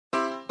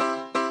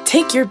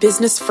Take your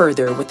business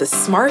further with the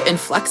smart and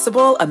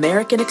flexible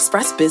American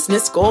Express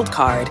Business Gold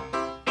Card.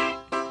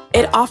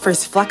 It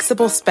offers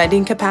flexible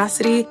spending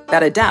capacity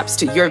that adapts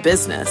to your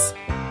business.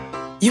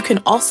 You can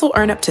also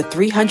earn up to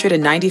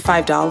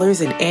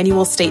 $395 in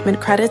annual statement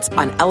credits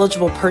on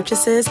eligible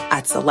purchases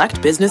at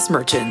select business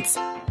merchants.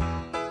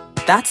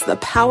 That's the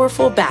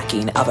powerful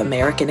backing of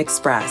American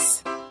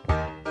Express.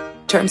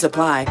 Terms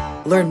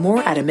apply. Learn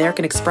more at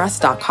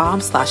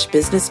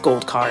americanexpress.com/business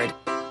gold card.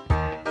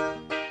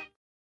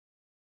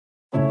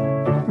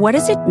 What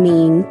does it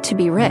mean to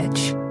be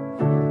rich?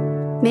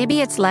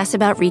 Maybe it's less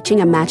about reaching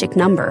a magic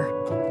number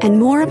and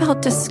more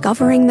about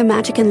discovering the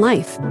magic in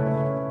life.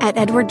 At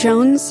Edward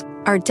Jones,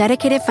 our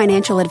dedicated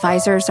financial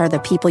advisors are the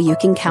people you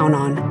can count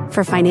on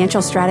for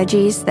financial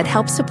strategies that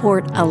help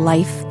support a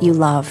life you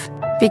love.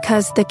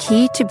 Because the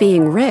key to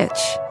being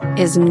rich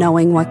is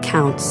knowing what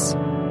counts.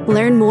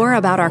 Learn more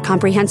about our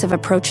comprehensive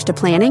approach to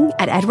planning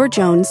at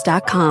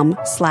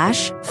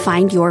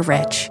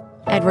edwardjones.com/findyourrich.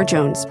 Edward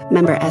Jones,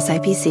 member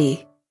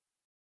SIPC.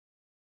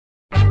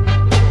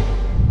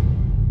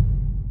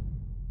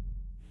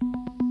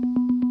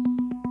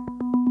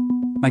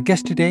 My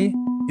guest today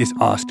is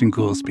Austan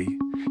Goolsbee.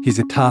 He's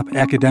a top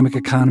academic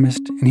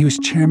economist, and he was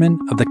chairman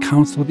of the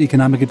Council of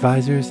Economic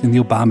Advisors in the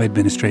Obama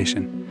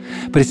administration.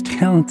 But his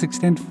talents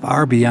extend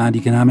far beyond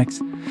economics.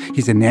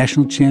 He's a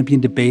national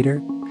champion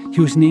debater. He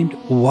was named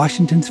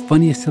Washington's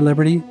funniest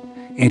celebrity,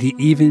 and he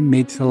even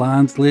made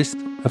Salon's list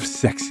of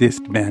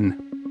sexiest men.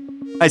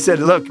 I said,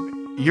 look,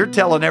 you're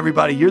telling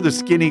everybody you're the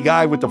skinny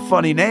guy with the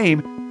funny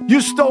name.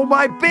 You stole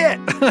my bit.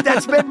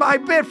 That's been my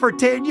bit for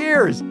 10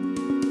 years.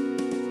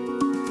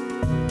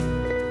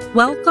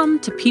 Welcome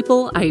to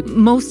People I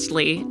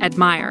Mostly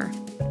Admire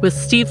with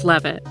Steve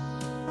Levitt.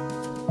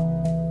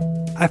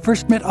 I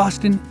first met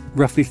Austan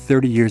roughly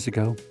 30 years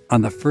ago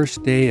on the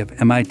first day of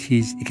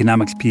MIT's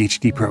economics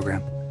PhD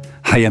program.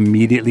 I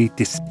immediately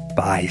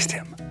despised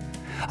him.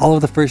 All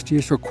of the first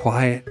years were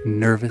quiet and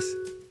nervous,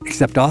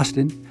 except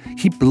Austan.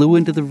 He blew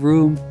into the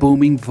room,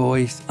 booming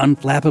voice,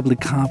 unflappably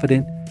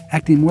confident,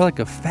 acting more like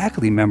a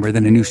faculty member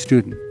than a new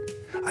student.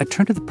 I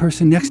turned to the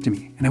person next to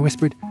me and I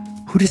whispered,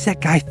 "Who does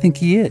that guy think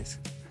he is?"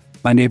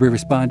 My neighbor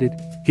responded,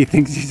 "He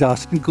thinks he's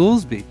Austan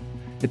Goolsbee."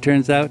 It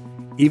turns out,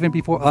 even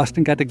before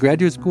Austan got to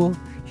graduate school,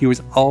 he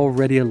was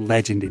already a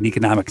legend in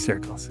economic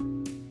circles.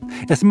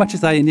 As much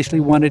as I initially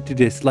wanted to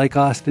dislike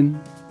Austan,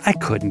 I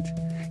couldn't.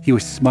 He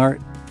was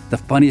smart, the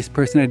funniest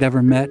person I'd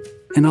ever met,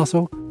 and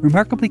also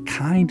remarkably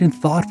kind and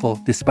thoughtful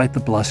despite the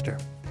bluster.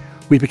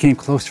 We became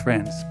close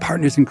friends,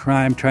 partners in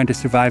crime trying to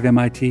survive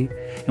MIT,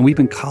 and we've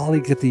been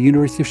colleagues at the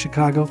University of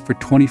Chicago for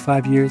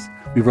 25 years.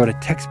 We wrote a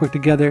textbook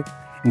together,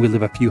 and we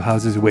live a few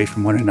houses away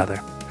from one another.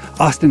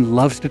 Austan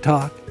loves to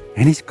talk,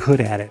 and he's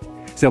good at it.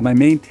 So my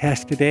main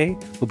task today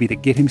will be to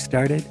get him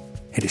started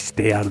and to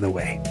stay out of the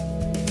way.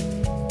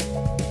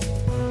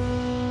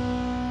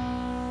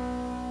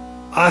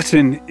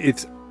 Austan,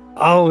 it's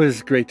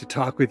always great to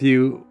talk with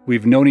you.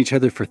 We've known each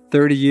other for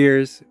 30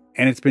 years,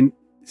 and it's been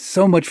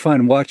so much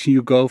fun watching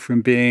you go from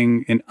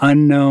being an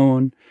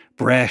unknown,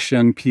 brash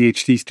young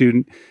PhD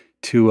student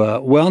to a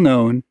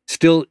well-known,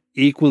 still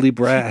equally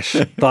brash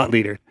thought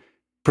leader.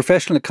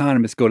 Professional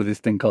economists go to this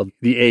thing called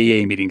the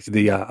AA meetings,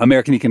 the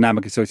American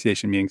Economic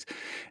Association meetings.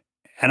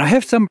 And I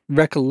have some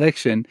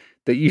recollection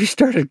that you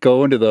started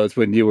going to those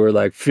when you were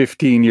like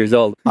 15 years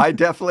old. I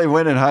definitely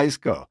went in high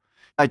school.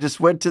 I just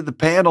went to the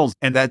panels,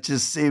 and that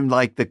just seemed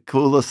like the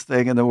coolest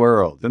thing in the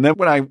world. And then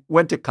when I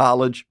went to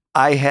college,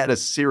 I had a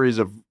series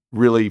of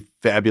really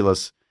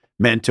fabulous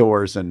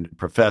mentors and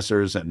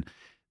professors. And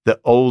the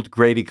old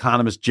great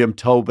economist, Jim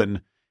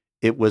Tobin,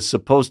 it was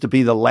supposed to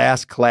be the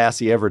last class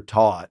he ever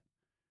taught,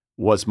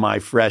 was my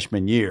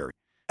freshman year.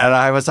 And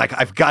I was like,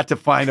 I've got to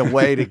find a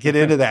way to get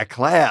into that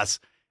class.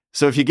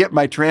 So if you get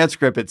my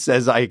transcript, it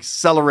says I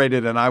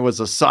accelerated and I was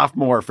a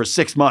sophomore for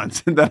 6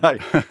 months, and then I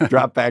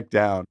dropped back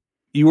down.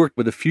 You worked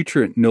with a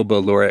future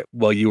Nobel laureate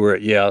while you were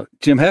at Yale,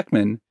 Jim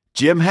Heckman.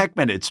 Jim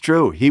Heckman, it's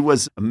true. He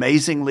was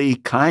amazingly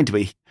kind to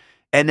me.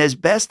 And as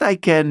best I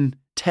can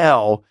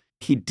tell,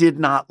 he did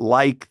not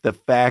like the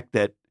fact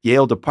that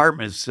Yale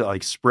department is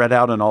like spread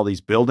out in all these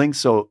buildings,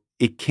 so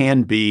it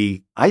can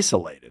be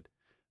isolated.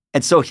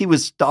 And so he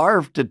was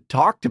starved to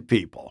talk to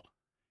people.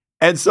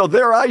 And so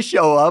there I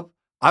show up.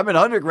 I'm an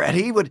undergrad.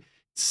 He would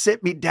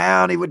sit me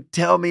down. He would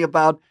tell me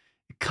about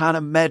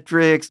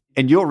econometrics.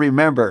 And you'll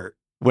remember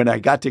when I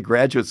got to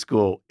graduate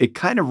school, it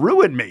kind of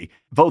ruined me.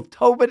 Both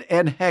Tobin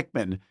and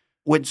Heckman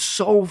went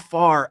so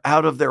far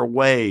out of their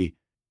way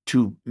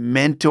to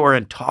mentor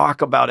and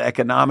talk about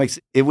economics.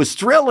 It was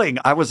thrilling.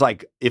 I was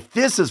like, if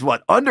this is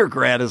what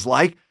undergrad is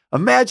like,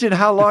 imagine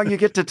how long you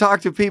get to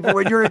talk to people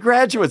when you're in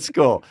graduate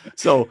school.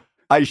 So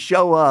I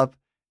show up,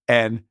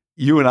 and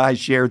you and I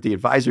shared the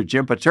advisor,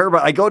 Jim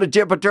Paterba. I go to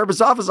Jim Paterba's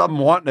office. I'm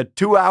wanting a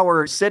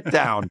 2-hour sit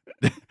down.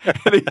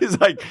 And he's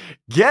like,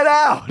 get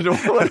out.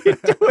 What are you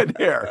doing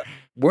here?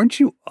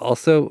 Weren't you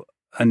also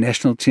a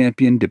national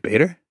champion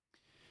debater?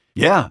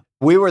 Yeah,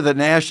 we were the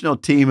national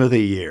team of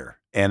the year.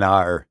 And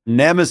our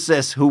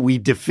nemesis, who we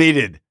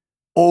defeated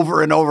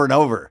over and over and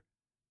over,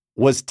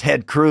 was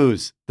Ted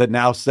Cruz, the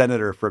now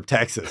senator from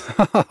Texas.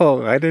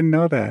 Oh, I didn't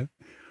know that.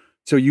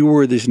 So you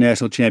were this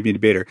national champion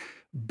debater.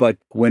 But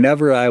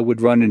whenever I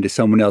would run into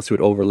someone else who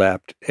had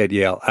overlapped at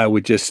Yale, I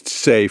would just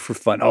say for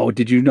fun, oh,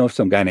 did you know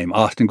some guy named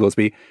Austin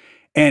Goolsbee?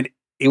 And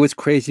it was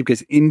crazy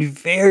because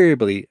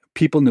invariably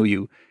people knew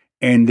you.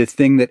 And the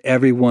thing that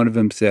every one of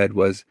them said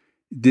was,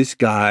 this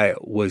guy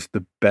was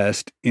the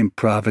best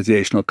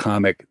improvisational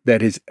comic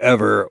that has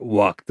ever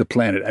walked the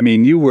planet. I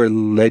mean, you were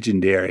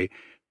legendary.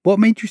 What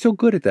made you so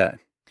good at that?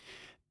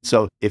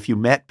 So if you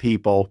met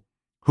people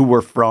who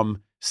were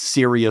from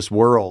serious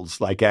worlds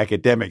like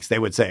academics, they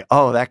would say,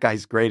 oh, that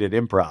guy's great at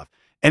improv.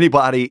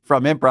 Anybody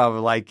from improv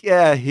was like,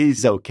 yeah,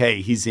 he's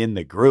okay. He's in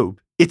the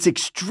group. It's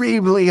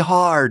extremely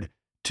hard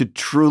to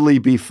truly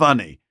be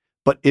funny.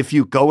 But if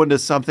you go into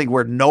something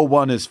where no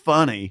one is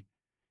funny,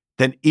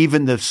 then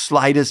even the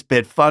slightest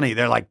bit funny,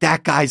 they're like,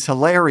 that guy's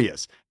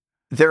hilarious.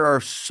 There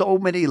are so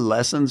many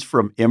lessons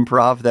from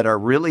improv that are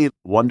really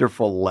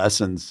wonderful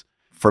lessons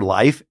for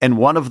life. And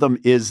one of them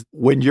is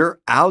when you're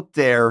out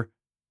there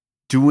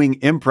doing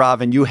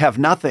improv and you have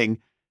nothing,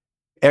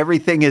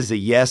 everything is a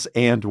yes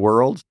and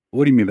world.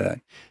 What do you mean by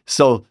that?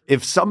 So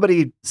if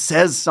somebody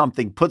says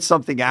something, puts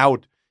something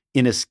out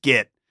in a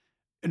skit,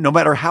 no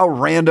matter how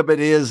random it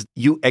is,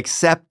 you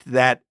accept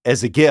that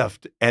as a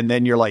gift. And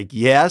then you're like,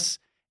 yes.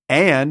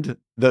 And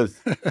the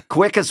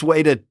quickest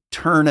way to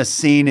turn a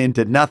scene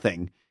into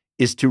nothing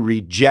is to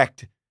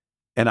reject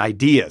an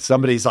idea.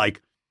 Somebody's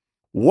like,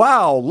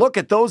 wow, look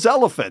at those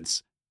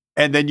elephants.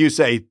 And then you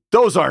say,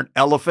 those aren't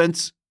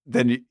elephants.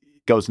 Then it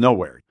goes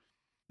nowhere.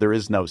 There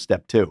is no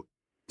step two.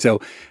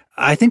 So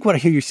I think what I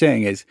hear you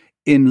saying is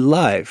in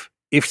life,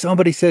 if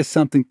somebody says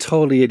something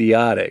totally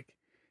idiotic,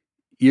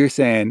 you're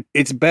saying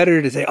it's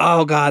better to say,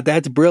 oh, God,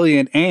 that's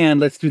brilliant. And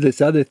let's do this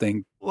other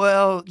thing.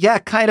 Well, yeah,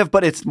 kind of.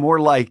 But it's more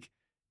like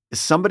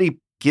somebody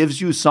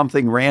gives you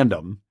something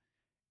random.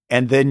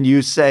 And then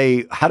you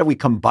say, how do we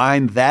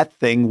combine that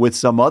thing with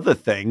some other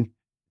thing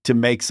to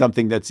make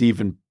something that's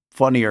even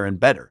funnier and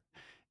better?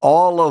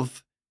 All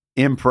of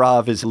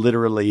improv is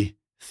literally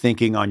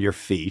thinking on your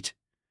feet.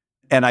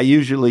 And I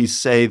usually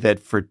say that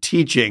for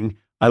teaching,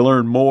 I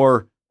learn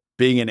more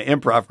being in an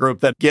improv group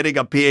than getting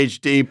a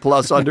PhD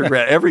plus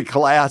undergrad. Every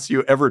class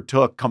you ever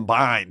took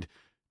combined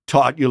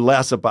taught you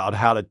less about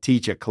how to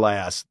teach a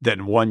class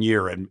than 1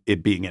 year in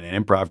it being in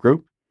an improv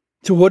group.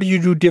 So what do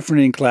you do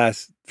different in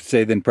class,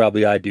 say, than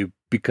probably I do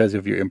because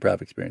of your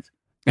improv experience?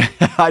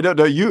 I don't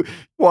know. You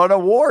won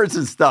awards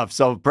and stuff,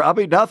 so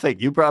probably nothing.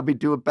 You probably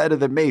do it better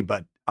than me,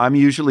 but I'm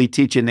usually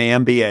teaching the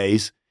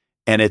MBAs,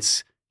 and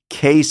it's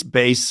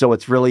case-based, so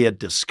it's really a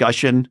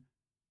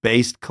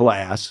discussion-based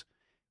class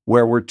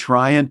where we're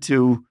trying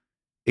to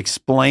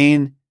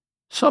explain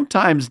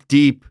sometimes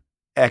deep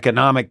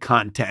economic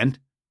content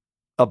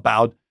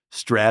about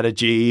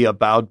strategy,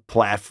 about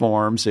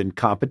platforms and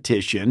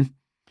competition,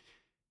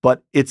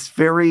 but it's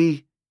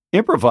very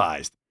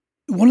improvised.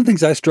 One of the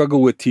things I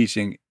struggle with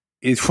teaching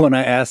is when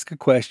I ask a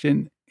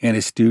question and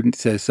a student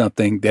says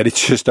something that is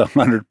just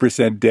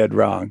 100% dead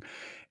wrong.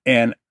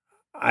 And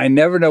I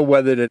never know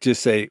whether to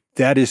just say,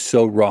 that is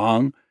so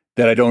wrong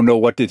that I don't know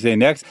what to say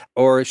next.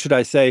 Or should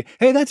I say,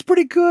 hey, that's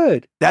pretty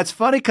good. That's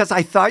funny because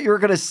I thought you were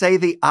going to say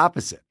the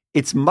opposite.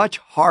 It's much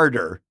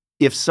harder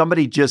if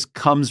somebody just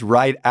comes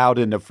right out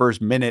in the first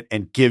minute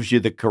and gives you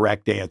the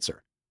correct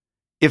answer.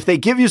 If they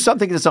give you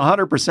something that's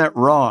 100%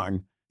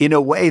 wrong, in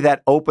a way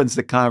that opens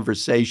the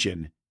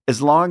conversation,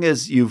 as long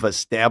as you've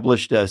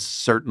established a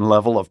certain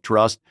level of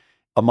trust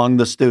among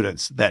the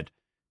students that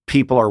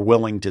people are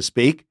willing to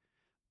speak.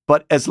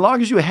 But as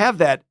long as you have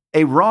that,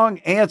 a wrong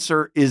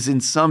answer is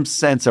in some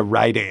sense a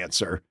right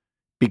answer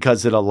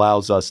because it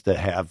allows us to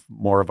have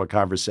more of a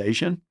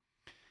conversation.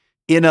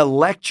 In a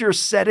lecture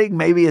setting,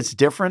 maybe it's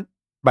different.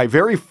 My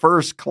very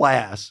first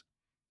class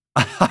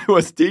I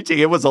was teaching,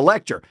 it was a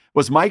lecture, it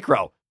was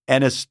micro,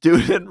 and a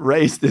student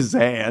raised his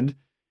hand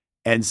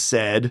and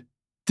said,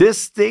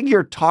 this thing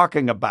you're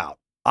talking about,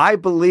 I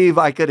believe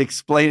I could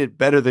explain it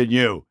better than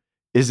you.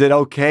 Is it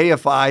okay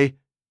if I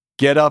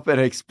get up and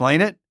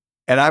explain it?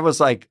 And I was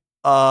like,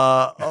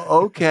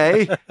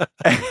 okay.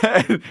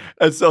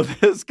 and so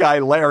this guy,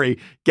 Larry,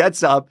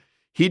 gets up.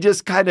 He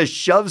just kind of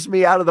shoves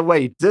me out of the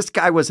way. This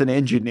guy was an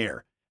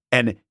engineer.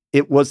 And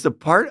it was the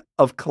part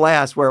of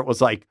class where it was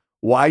like,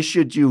 why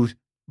should you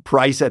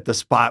price at the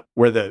spot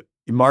where the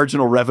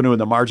marginal revenue and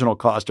the marginal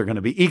cost are going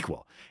to be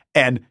equal?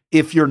 And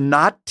if you're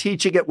not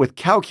teaching it with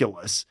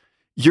calculus,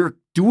 you're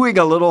doing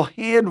a little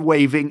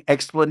hand-waving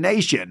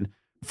explanation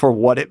for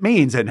what it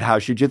means and how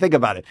should you think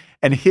about it.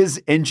 And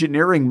his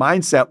engineering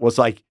mindset was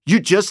like, you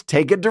just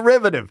take a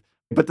derivative.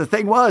 But the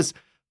thing was,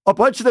 a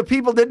bunch of the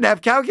people didn't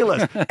have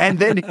calculus. And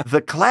then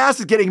the class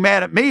is getting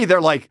mad at me. They're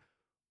like,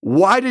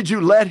 why did you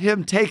let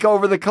him take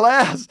over the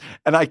class?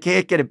 And I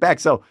can't get it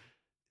back. So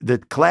the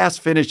class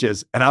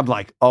finishes and I'm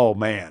like, oh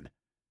man,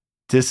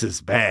 this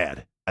is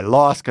bad. I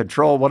lost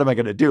control. What am I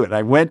going to do? And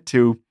I went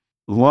to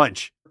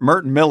lunch.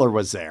 Merton Miller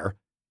was there,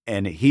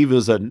 and he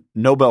was a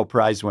Nobel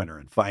Prize winner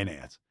in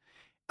finance.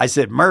 I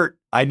said, Mert,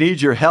 I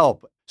need your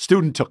help.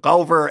 student took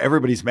over.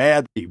 Everybody's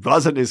mad. He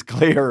wasn't as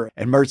clear.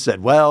 And Mert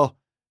said, well,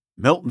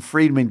 Milton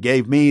Friedman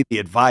gave me the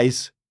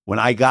advice when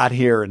I got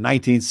here in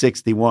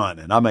 1961,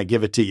 and I'm going to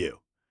give it to you.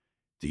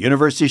 The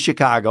University of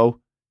Chicago,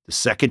 the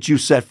second you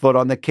set foot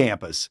on the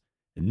campus,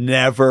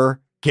 never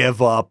give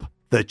up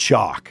the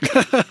chalk.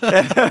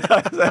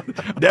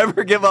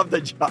 Never give up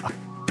the chalk.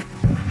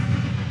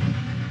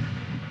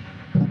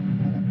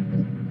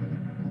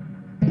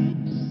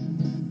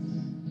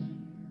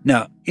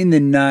 Now, in the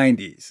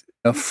 90s,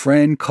 a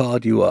friend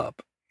called you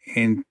up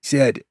and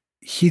said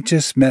he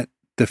just met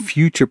the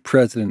future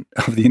president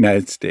of the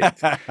United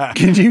States.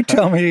 Can you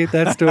tell me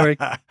that story?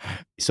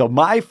 So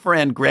my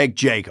friend Greg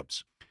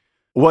Jacobs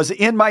was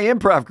in my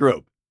improv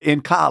group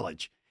in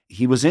college.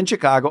 He was in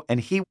Chicago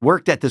and he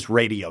worked at this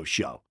radio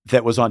show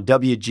that was on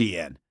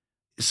WGN.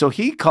 So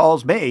he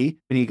calls me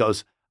and he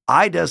goes,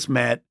 I just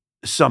met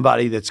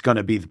somebody that's going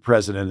to be the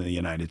president of the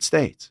United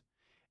States.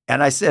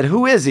 And I said,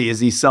 who is he?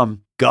 Is he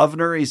some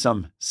governor? He's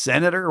some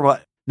senator?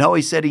 What? No,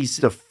 he said he's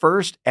the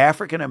first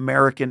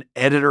African-American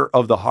editor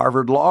of the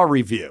Harvard Law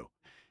Review.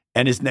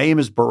 And his name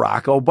is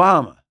Barack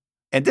Obama.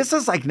 And this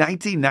is like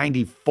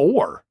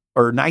 1994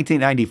 or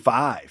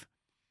 1995.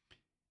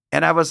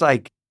 And I was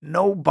like,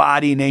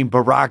 nobody named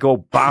Barack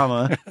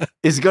Obama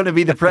is going to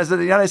be the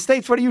president of the United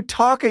States. What are you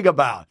talking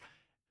about?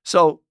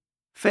 So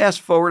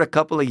fast forward a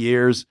couple of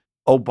years,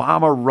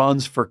 Obama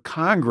runs for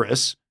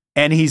Congress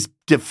and he's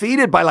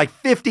defeated by like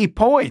 50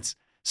 points.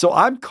 So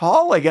I'm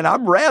calling and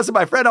I'm razzing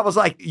my friend. I was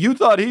like, you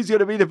thought he's going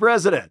to be the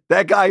president?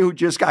 That guy who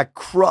just got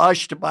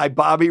crushed by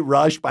Bobby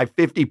Rush by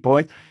 50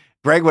 points.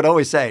 Greg would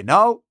always say,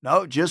 no,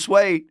 just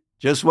wait.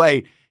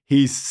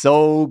 He's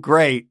so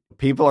great.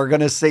 People are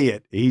going to see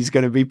it. He's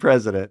going to be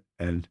president.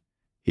 And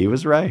he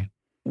was right.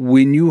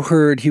 When you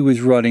heard he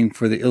was running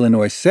for the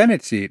Illinois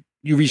Senate seat,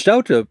 you reached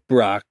out to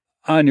Barack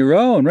on your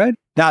own, right?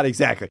 Not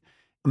exactly.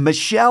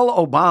 Michelle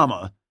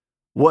Obama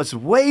was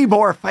way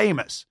more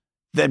famous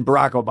than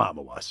Barack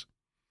Obama was.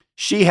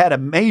 She had a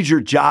major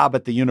job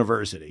at the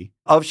University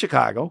of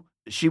Chicago.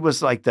 She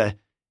was like the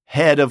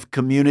head of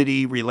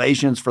community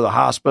relations for the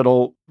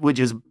hospital, which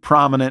is a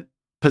prominent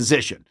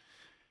position.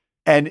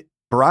 And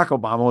Barack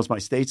Obama was my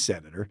state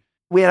senator.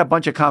 We had a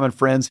bunch of common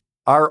friends.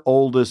 Our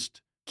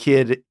oldest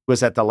kid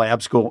was at the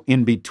lab school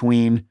in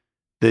between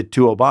the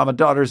two Obama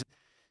daughters.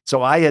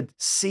 So I had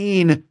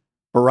seen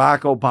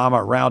Barack Obama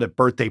around at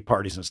birthday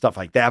parties and stuff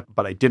like that,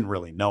 but I didn't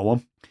really know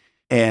him.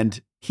 And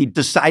he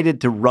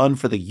decided to run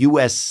for the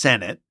U.S.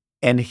 Senate.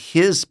 And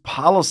his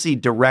policy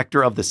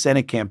director of the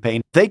Senate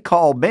campaign, they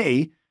called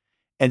me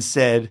and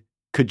said,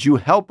 could you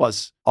help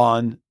us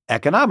on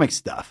economic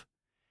stuff?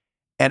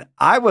 And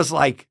I was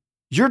like,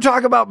 you're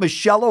talking about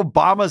Michelle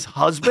Obama's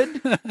husband?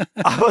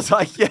 I was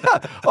like,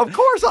 yeah, of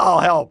course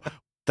I'll help.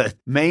 The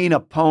main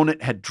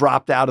opponent had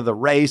dropped out of the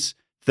race.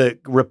 The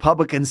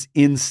Republicans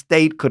in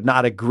state could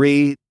not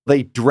agree.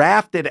 They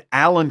drafted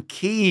Alan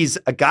Keyes,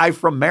 a guy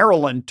from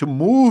Maryland, to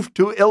move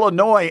to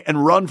Illinois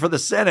and run for the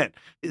Senate.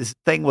 His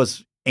thing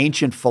was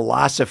ancient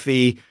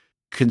philosophy,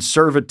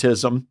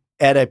 conservatism.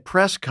 At a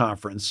press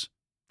conference,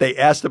 they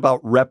asked about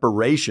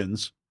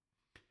reparations,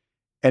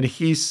 and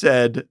he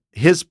said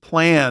his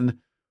plan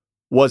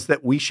was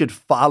that we should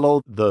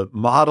follow the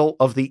model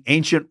of the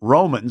ancient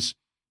Romans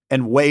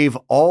and waive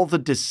all the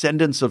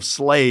descendants of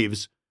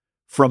slaves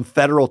from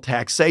federal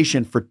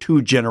taxation for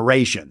 2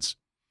 generations.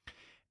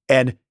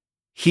 And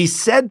he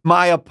said,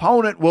 my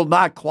opponent will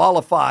not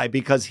qualify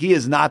because he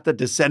is not the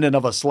descendant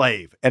of a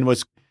slave, and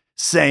was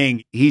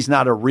saying he's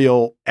not a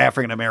real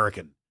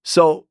African-American.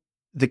 So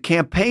the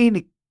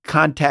campaign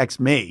contacts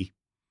me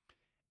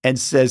and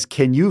says,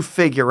 can you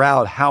figure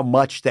out how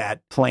much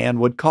that plan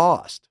would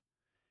cost?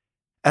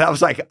 And I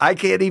was like, I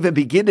can't even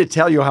begin to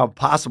tell you how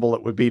impossible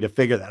it would be to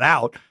figure that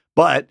out.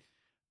 But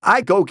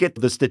I go get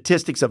the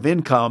statistics of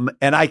income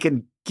and I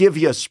can give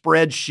you a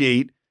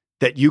spreadsheet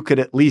that you could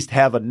at least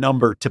have a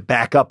number to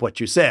back up what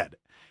you said.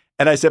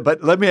 And I said,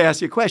 but let me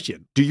ask you a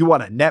question. Do you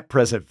want a net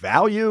present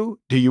value?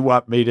 Do you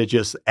want me to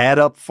just add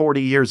up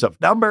 40 years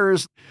of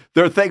numbers?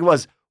 Their thing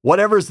was,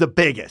 whatever's the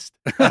biggest.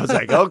 I was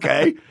like,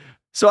 okay.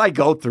 So I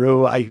go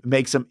through, I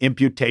make some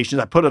imputations.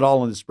 I put it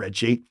all in the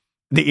spreadsheet.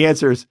 The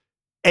answer is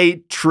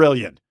 8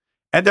 trillion.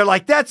 And they're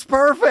like, that's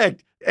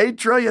perfect. 8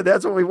 trillion.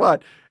 That's what we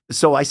want.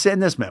 So I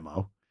send this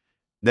memo.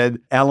 Then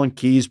Alan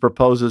Keyes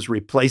proposes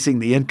replacing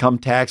the income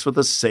tax with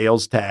a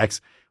sales tax,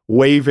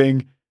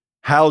 waiving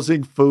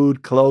housing,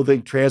 food,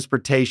 clothing,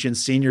 transportation,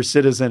 senior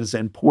citizens,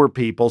 and poor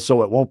people,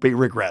 so it won't be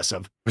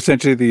regressive.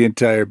 Essentially the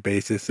entire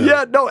basis.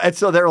 And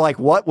so they're like,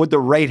 what would the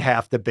rate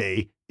have to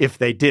be if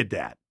they did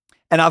that?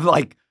 And I'm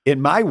like,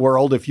 in my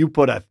world, if you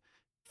put a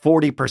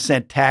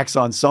 40% tax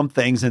on some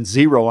things and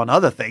 0 on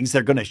other things,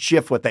 they're going to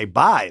shift what they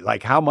buy.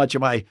 Like, how much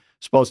am I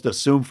supposed to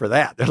assume for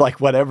that? They're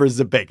like, whatever's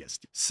the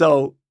biggest.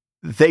 So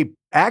they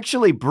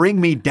actually bring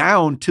me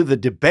down to the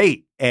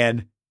debate,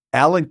 and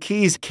Alan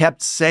Keyes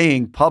kept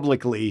saying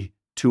publicly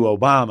to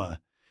Obama,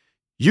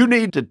 you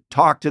need to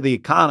talk to the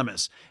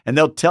economists and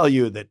they'll tell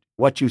you that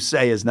what you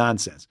say is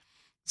nonsense.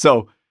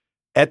 So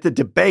at the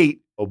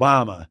debate,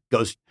 Obama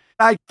goes,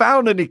 I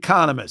found an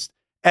economist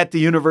at the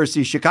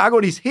University of Chicago,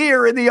 and he's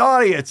here in the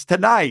audience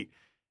tonight.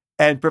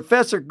 And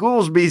Professor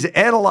Goolsby's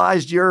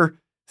analyzed your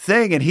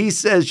thing, and he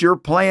says your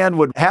plan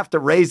would have to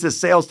raise the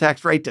sales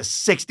tax rate to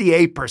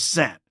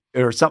 68%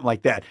 or something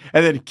like that.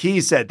 And then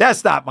Keyes said,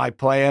 that's not my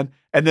plan.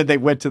 And then they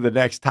went to the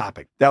next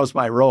topic. That was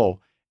my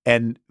role.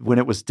 And when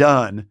it was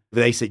done,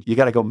 they said, you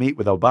got to go meet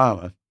with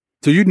Obama.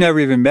 So you'd never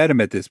even met him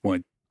at this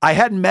point? I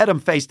hadn't met him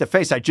face to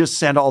face. I just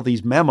sent all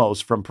these memos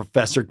from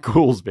Professor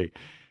Goolsby.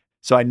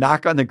 So I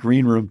knock on the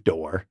green room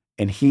door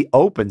and he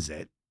opens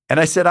it. And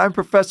I said, I'm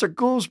Professor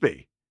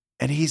Goolsby.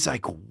 And he's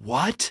like,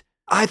 what?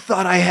 I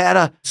thought I had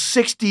a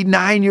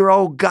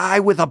 69-year-old guy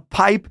with a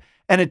pipe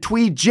and a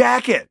tweed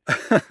jacket.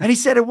 And he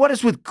said, and what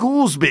is with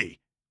Goolsby?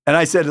 And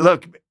I said,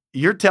 look,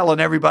 you're telling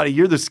everybody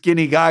you're the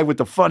skinny guy with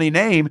the funny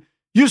name.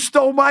 You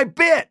stole my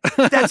bit.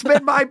 That's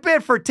been my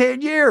bit for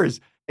 10 years.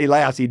 He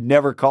laughs. He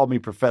never called me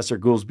Professor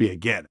Goolsby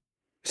again.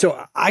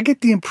 So I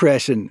get the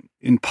impression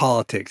in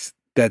politics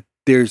that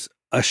there's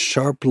a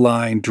sharp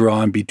line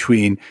drawn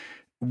between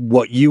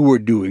what you were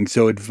doing,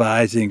 so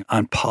advising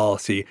on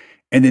policy,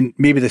 and then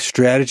maybe the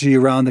strategy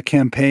around the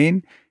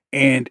campaign,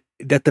 and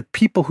that the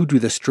people who do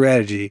the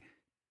strategy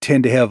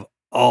tend to have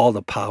all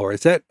the power.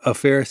 Is that a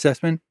fair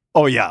assessment?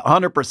 Oh, yeah,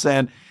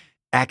 100%.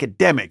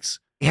 Academics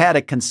had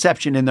a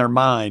conception in their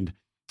mind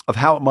of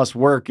how it must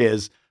work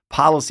is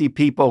policy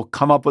people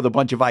come up with a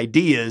bunch of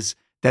ideas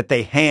that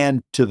they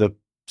hand to the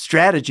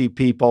strategy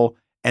people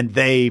and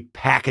they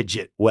package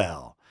it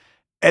well.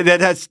 And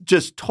that's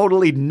just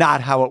totally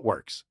not how it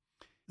works.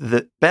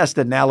 The best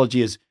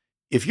analogy is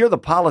if you're the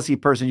policy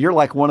person, you're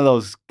like one of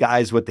those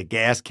guys with the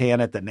gas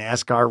can at the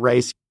NASCAR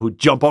race who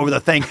jump over the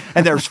thing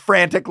and they're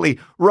frantically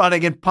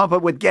running and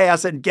pumping with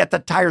gas and get the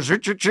tires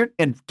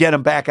and get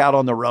them back out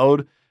on the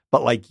road.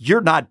 But like,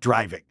 you're not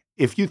driving.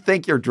 If you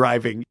think you're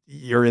driving,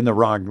 you're in the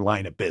wrong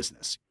line of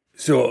business.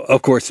 So,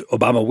 of course,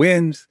 Obama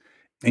wins,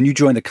 and you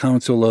join the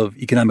Council of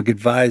Economic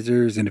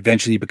Advisors, and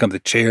eventually you become the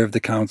chair of the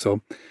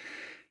council.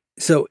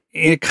 So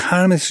an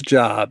economist's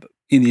job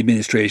in the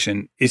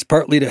administration is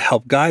partly to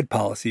help guide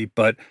policy,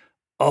 but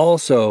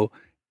also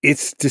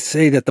it's to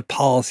say that the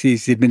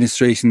policies the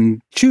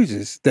administration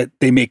chooses, that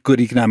they make good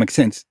economic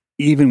sense,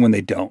 even when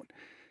they don't.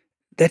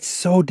 That's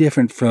so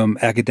different from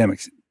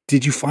academics.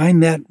 Did you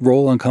find that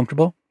role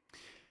uncomfortable?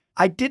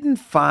 I didn't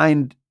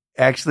find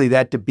actually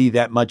that to be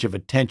that much of a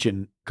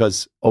tension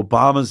because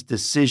Obama's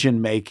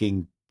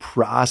decision-making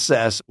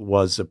process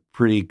was a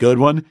pretty good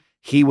one.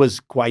 He was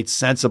quite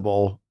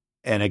sensible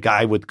and a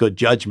guy with good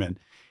judgment.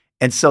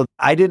 And so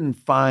I didn't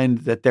find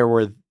that there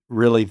were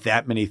really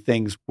that many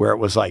things where it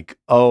was like,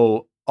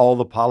 oh, all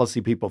the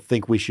policy people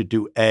think we should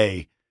do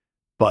A,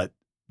 but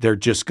they're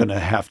just going to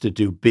have to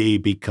do B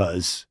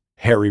because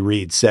Harry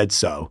Reid said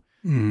so.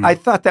 I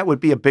thought that would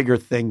be a bigger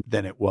thing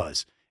than it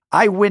was.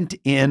 I went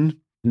in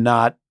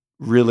not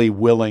really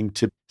willing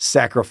to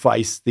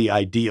sacrifice the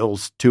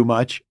ideals too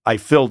much. I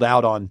filled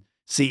out on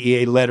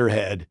CEA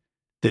letterhead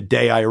the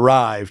day I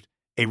arrived,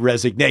 a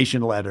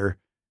resignation letter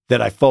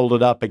that I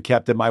folded up and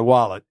kept in my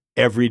wallet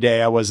every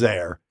day I was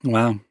there.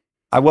 Wow.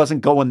 I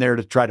wasn't going there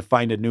to try to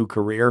find a new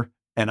career,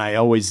 and I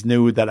always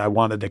knew that I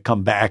wanted to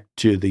come back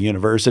to the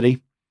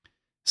university.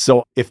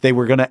 So if they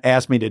were going to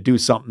ask me to do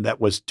something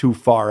that was too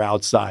far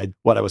outside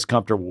what I was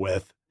comfortable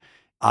with,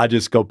 I'd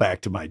just go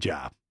back to my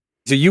job.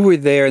 So you were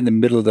there in the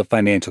middle of the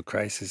financial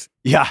crisis.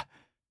 Yeah,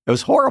 it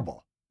was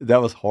horrible.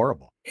 That was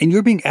horrible. And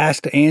you're being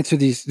asked to answer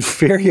these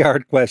very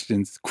hard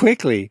questions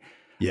quickly.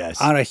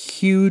 Yes. On a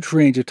huge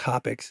range of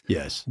topics.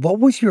 Yes. What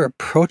was your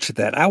approach to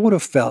that? I would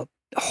have felt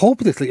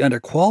hopelessly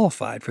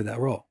underqualified for that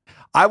role.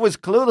 I was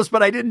clueless,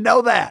 but I didn't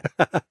know that.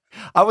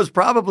 I was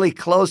probably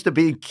close to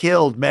being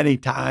killed many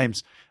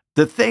times.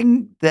 The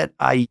thing that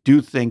I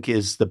do think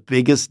is the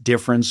biggest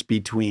difference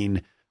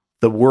between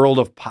the world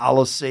of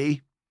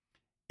policy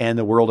and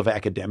the world of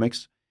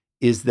academics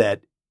is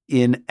that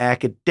in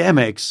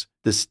academics,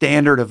 the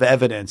standard of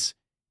evidence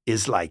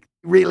is like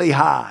really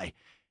high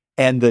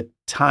and the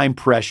time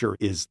pressure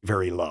is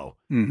very low.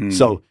 Mm-hmm.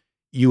 So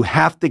you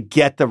have to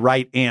get the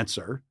right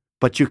answer,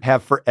 but you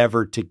have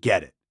forever to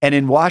get it. And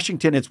in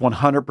Washington, it's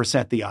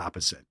 100% the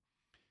opposite.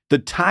 The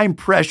time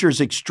pressure is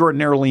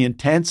extraordinarily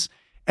intense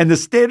and the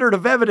standard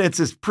of evidence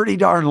is pretty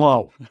darn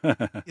low.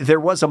 There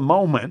was a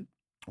moment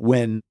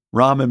when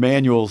Rahm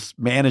Emanuel's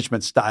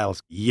management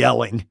style's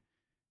yelling,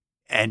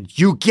 and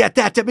you get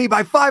that to me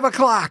by 5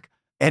 o'clock.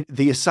 And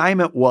the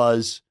assignment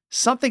was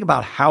something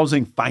about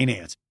housing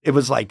finance. It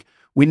was like,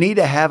 we need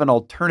to have an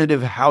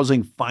alternative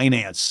housing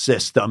finance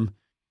system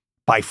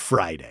by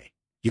Friday.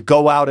 You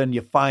go out and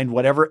you find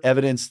whatever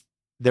evidence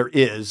there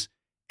is,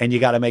 and you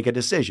got to make a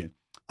decision.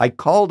 I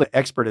called an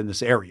expert in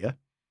this area,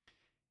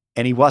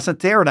 and he wasn't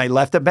there, and I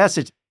left a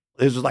message.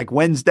 It was like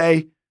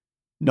Wednesday,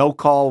 no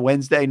call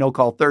Wednesday, no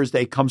call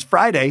Thursday. Comes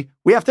Friday,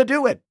 we have to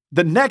do it.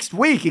 The next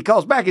week, he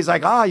calls back. He's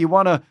like, you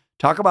want to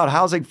talk about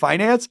housing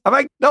finance? I'm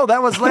like, no,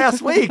 that was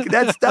last week.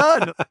 That's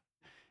done.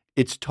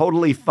 It's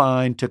totally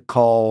fine to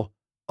call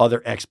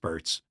other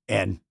experts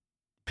and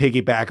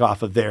piggyback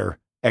off of their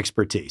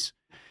expertise.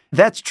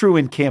 That's true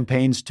in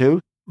campaigns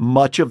too.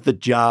 Much of the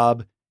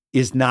job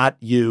is not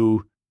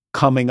you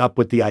coming up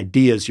with the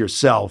ideas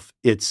yourself.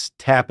 It's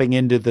tapping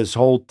into this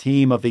whole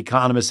team of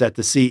economists at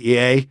the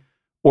CEA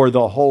or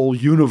the whole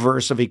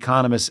universe of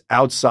economists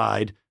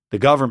outside the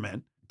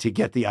government to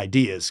get the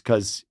ideas,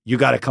 because you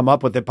got to come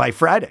up with it by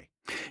Friday.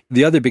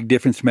 The other big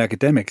difference from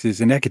academics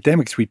is in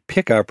academics, we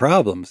pick our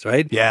problems,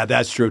 right? Yeah,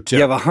 that's true too.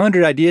 You have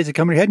 100 ideas that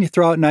come in your head and you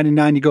throw out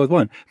 99, you go with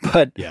one.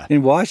 But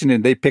in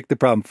Washington, they pick the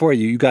problem for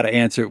you. You got to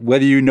answer it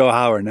whether you know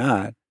how or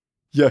not.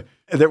 Yeah.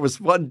 And there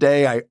was one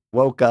day I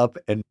woke up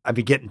and I'd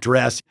be getting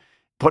dressed,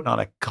 putting on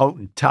a coat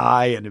and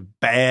tie and a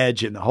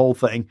badge and the whole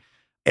thing.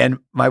 And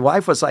my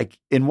wife was like,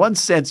 in one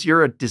sense,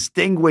 you're a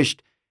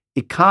distinguished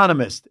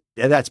economist.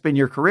 And that's been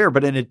your career.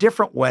 But in a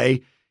different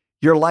way,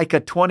 you're like a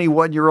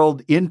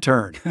 21-year-old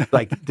intern.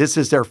 Like this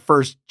is their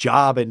first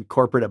job in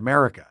corporate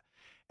America.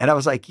 And I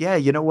was like, yeah,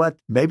 you know what?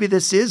 Maybe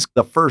this is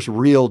the first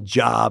real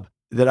job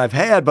that I've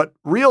had, but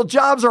real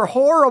jobs are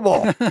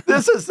horrible.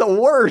 This is the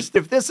worst.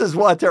 If this is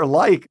what they're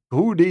like,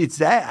 who needs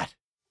that?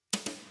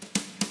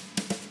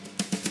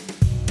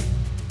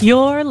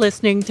 You're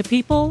listening to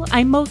People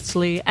I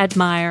Mostly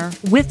Admire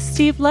with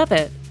Steve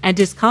Levitt and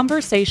his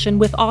conversation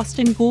with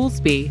Austan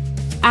Goolsbee.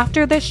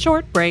 After this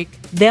short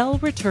break, they'll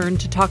return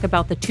to talk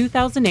about the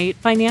 2008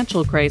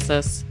 financial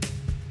crisis.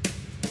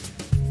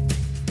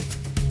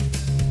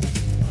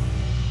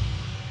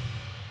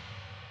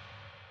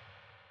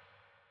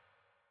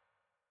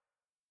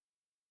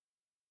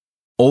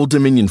 Old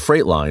Dominion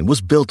Freight Line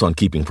was built on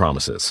keeping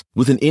promises.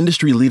 With an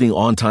industry-leading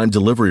on-time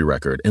delivery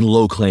record and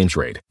low claims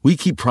rate, we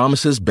keep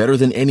promises better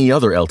than any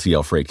other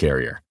LTL freight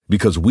carrier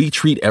because we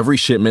treat every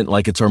shipment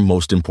like it's our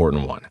most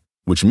important one,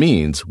 which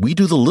means we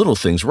do the little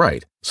things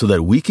right so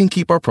that we can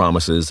keep our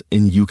promises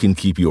and you can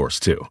keep yours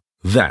too.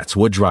 That's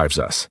what drives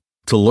us.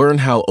 To learn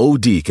how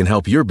OD can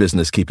help your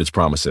business keep its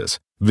promises,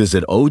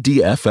 visit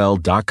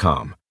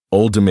odfl.com.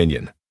 Old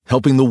Dominion,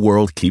 helping the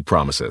world keep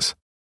promises.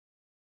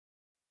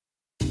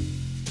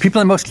 People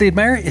I Mostly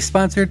Admire is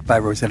sponsored by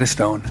Rosetta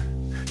Stone.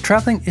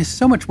 Traveling is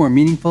so much more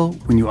meaningful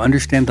when you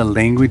understand the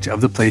language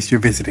of the place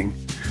you're visiting.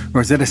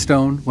 Rosetta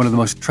Stone, one of the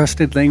most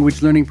trusted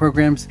language learning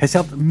programs, has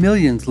helped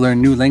millions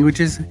learn new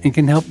languages and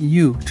can help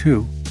you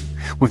too.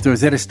 With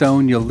Rosetta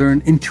Stone, you'll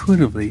learn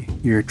intuitively.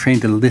 You're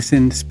trained to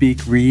listen,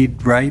 speak,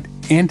 read, write,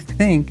 and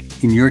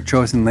think in your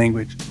chosen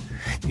language.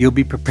 You'll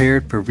be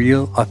prepared for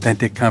real,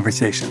 authentic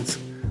conversations.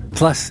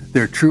 Plus,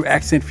 their True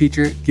Accent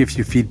feature gives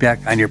you feedback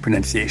on your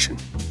pronunciation.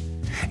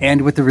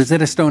 And with the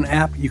Rosetta Stone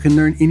app, you can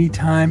learn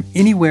anytime,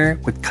 anywhere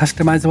with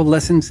customizable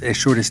lessons as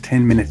short as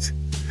 10 minutes.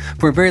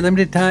 For a very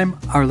limited time,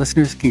 our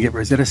listeners can get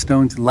Rosetta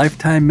Stone's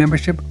lifetime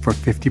membership for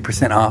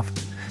 50% off.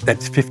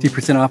 That's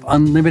 50% off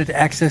unlimited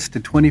access to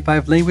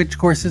 25 language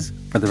courses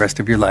for the rest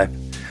of your life.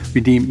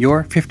 Redeem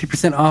your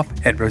 50% off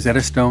at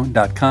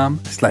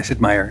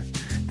rosettastone.com/admire.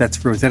 That's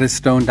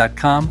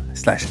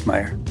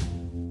rosettastone.com/admire.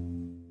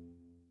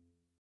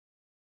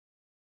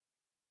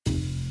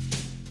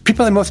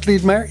 People I Mostly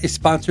Admire is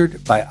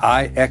sponsored by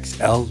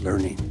IXL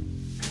Learning.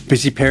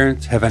 Busy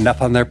parents have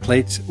enough on their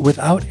plates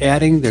without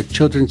adding their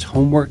children's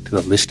homework to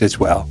the list as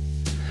well.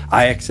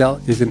 IXL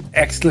is an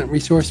excellent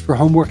resource for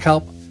homework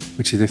help,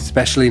 which is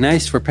especially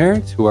nice for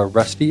parents who are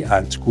rusty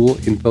on school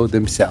info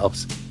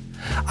themselves.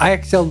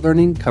 IXL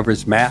Learning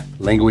covers math,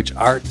 language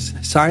arts,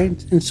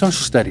 science, and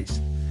social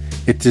studies.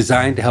 It's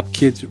designed to help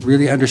kids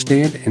really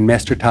understand and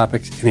master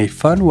topics in a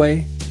fun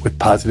way with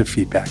positive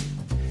feedback.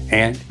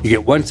 And you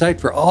get one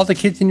site for all the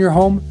kids in your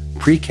home,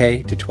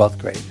 pre-K to 12th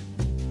grade.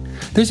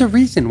 There's a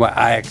reason why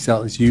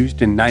IXL is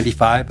used in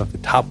 95 of the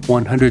top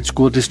 100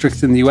 school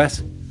districts in the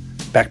U.S.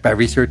 Backed by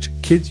research,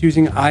 kids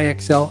using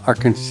IXL are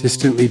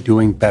consistently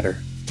doing better.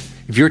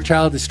 If your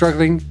child is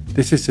struggling,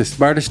 this is the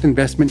smartest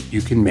investment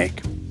you can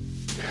make.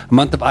 A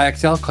month of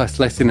IXL costs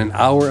less than an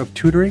hour of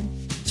tutoring,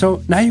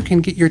 so now you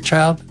can get your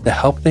child the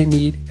help they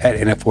need at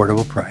an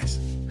affordable price.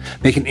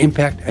 Make an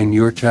impact on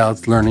your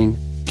child's learning.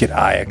 Get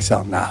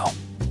IXL now.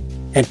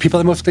 And People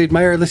I Mostly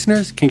Admire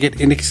listeners can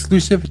get an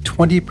exclusive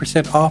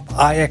 20% off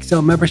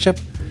IXL membership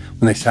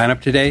when they sign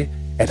up today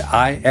at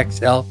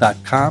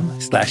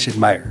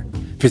IXL.com/admire.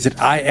 Visit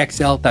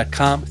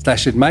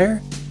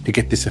IXL.com/admire to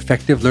get this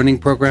effective learning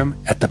program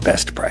at the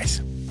best price.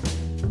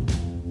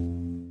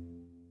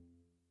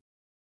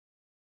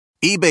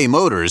 eBay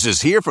Motors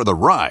is here for the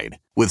ride.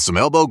 With some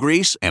elbow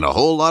grease and a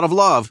whole lot of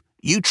love,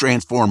 you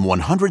transform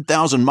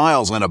 100,000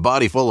 miles and a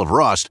body full of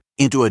rust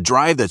into a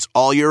drive that's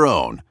all your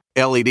own.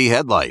 LED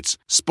headlights,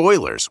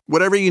 spoilers,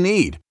 whatever you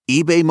need,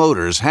 eBay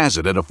Motors has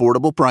it at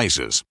affordable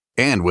prices.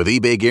 And with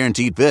eBay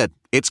Guaranteed Fit,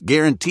 it's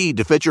guaranteed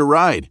to fit your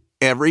ride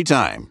every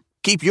time.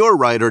 Keep your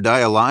ride or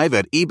die alive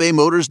at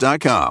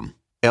ebaymotors.com.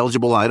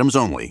 Eligible items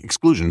only.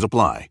 Exclusions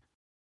apply.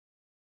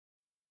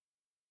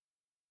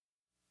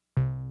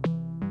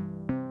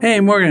 Hey,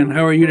 Morgan,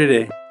 how are you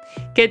today?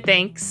 Good,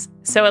 thanks.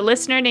 So a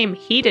listener named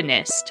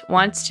Hedonist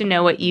wants to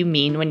know what you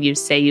mean when you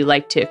say you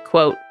like to,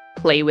 quote,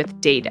 play with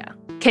data.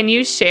 Can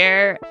you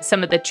share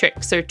some of the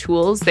tricks or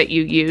tools that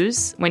you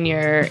use when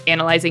you're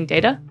analyzing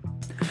data?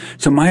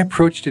 So my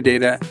approach to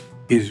data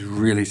is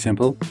really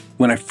simple.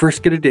 When I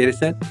first get a data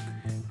set,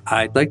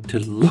 I'd like to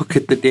look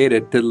at the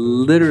data to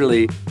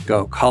literally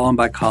go column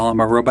by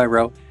column or row by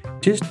row,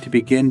 just to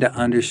begin to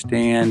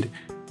understand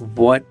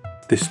what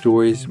the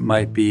stories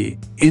might be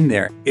in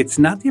there. It's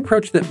not the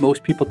approach that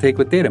most people take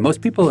with data.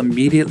 Most people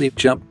immediately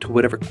jump to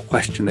whatever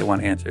question they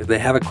want to answer. They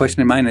have a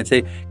question in mind and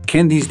say,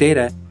 can these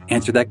data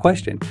answer that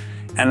question?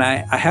 And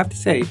I have to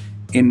say,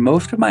 in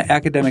most of my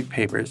academic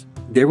papers,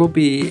 there will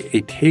be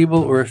a table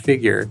or a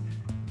figure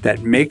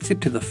that makes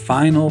it to the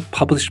final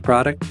published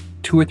product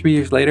 2 or 3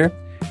 years later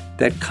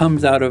that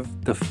comes out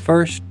of the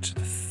first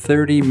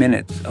 30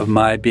 minutes of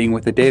my being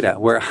with the data,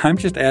 where I'm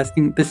just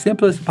asking the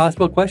simplest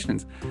possible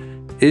questions.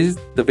 Is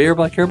the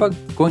variable I care about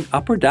going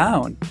up or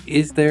down?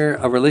 Is there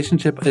a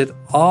relationship at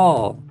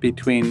all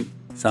between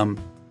some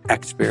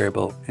X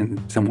variable and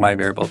some Y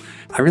variable?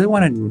 I really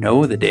want to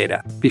know the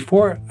data.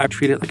 Before I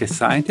treat it like a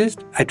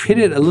scientist, I treat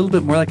it a little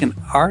bit more like an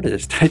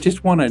artist. I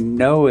just want to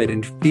know it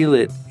and feel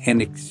it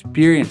and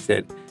experience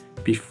it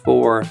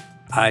before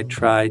I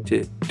try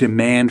to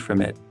demand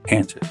from it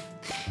answers.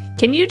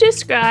 Can you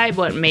describe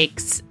what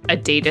makes a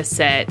data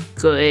set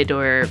good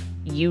or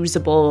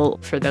usable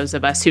for those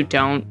of us who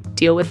don't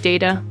deal with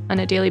data on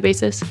a daily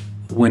basis?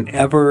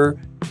 Whenever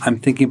I'm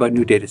thinking about a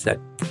new data set,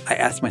 I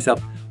ask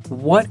myself,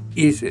 what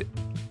is it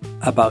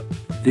about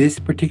this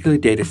particular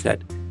data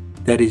set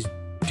that is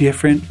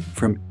different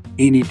from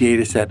any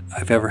data set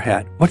I've ever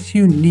had? What's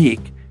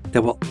unique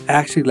that will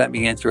actually let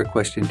me answer a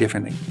question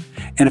differently?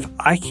 And if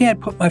I can't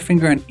put my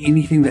finger on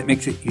anything that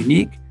makes it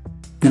unique,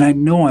 then I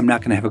know I'm not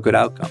going to have a good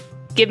outcome.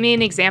 Give me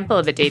an example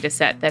of a data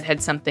set that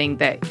had something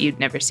that you'd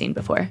never seen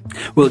before.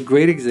 Well, a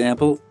great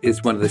example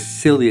is one of the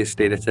silliest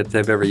data sets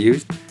I've ever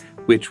used,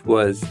 which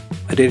was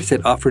a data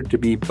set offered to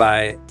me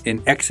by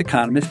an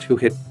ex-economist who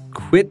had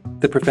quit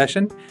the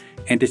profession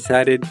and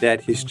decided that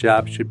his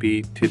job should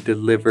be to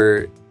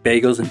deliver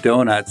bagels and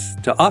donuts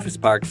to office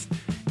parks.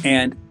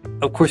 And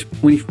of course,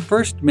 when he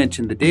first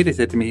mentioned the data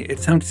set to me, it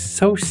sounds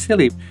so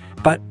silly.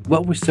 But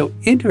what was so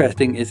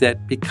interesting is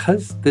that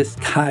because this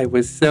guy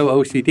was so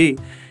OCD,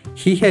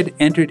 he had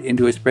entered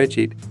into a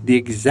spreadsheet the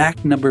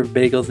exact number of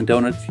bagels and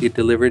donuts he had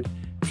delivered.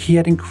 He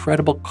had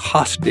incredible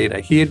cost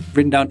data. He had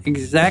written down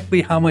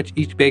exactly how much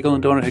each bagel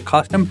and donut had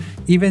cost him,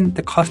 even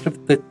the cost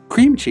of the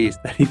cream cheese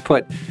that he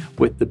put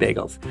with the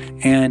bagels.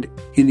 And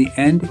in the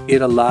end,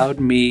 it allowed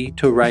me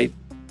to write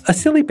a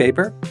silly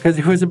paper because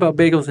it was about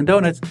bagels and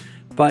donuts,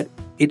 but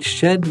it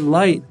shed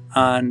light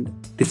on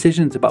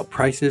decisions about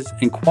prices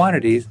and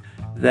quantities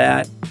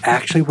that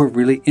actually were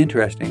really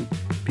interesting,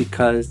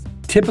 because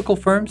typical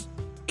firms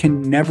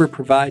can never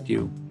provide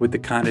you with the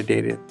kind of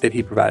data that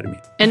he provided me.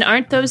 And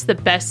aren't those the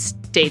best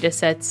data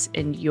sets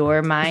in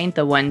your mind,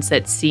 the ones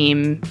that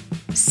seem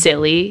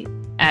silly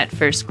at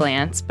first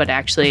glance, but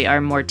actually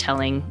are more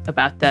telling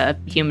about the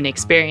human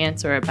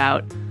experience or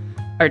about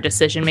our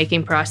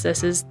decision-making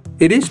processes?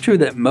 It is true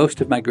that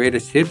most of my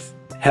greatest hits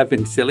have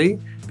been silly,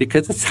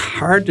 because it's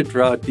hard to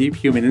draw deep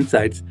human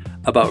insights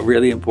about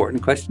really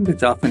important questions.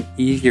 It's often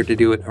easier to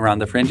do it around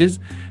the fringes.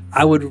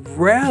 I would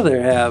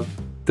rather have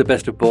the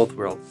best of both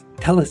worlds.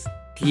 Tell us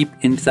deep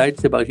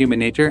insights about human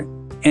nature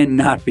and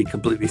not be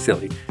completely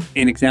silly.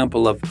 An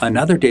example of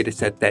another data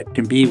set that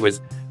to me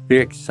was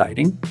very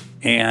exciting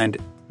and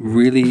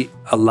really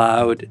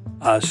allowed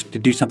us to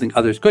do something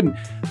others couldn't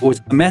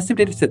was a massive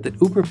data set that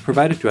Uber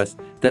provided to us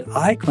that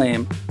I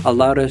claim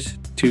allowed us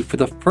to, for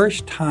the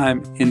first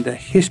time in the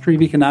history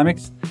of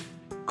economics,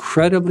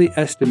 credibly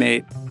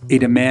estimate a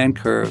demand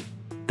curve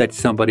that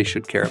somebody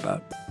should care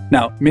about.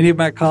 Now, many of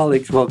my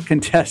colleagues will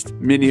contest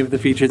many of the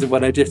features of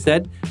what I just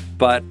said,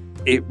 but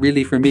it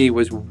really, for me,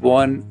 was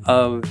one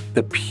of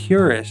the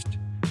purest,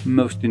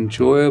 most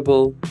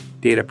enjoyable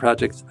data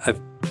projects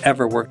I've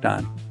ever worked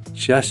on,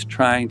 just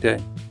trying to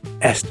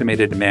estimate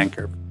a demand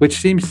curve, which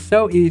seems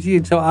so easy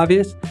and so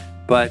obvious,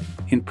 but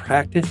in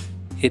practice,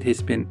 it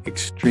has been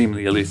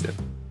extremely elusive.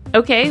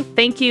 Okay,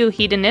 thank you,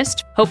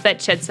 Hedonist. Hope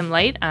that shed some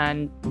light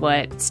on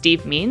what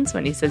Steve means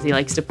when he says he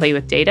likes to play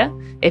with data.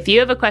 If you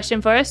have a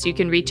question for us, you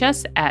can reach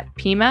us at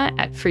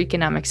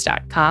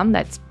pima@freakonomics.com.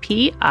 That's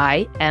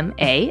PIMA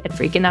at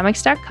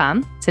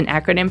freakonomics.com. It's an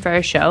acronym for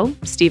our show.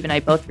 Steve and I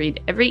both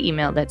read every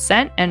email that's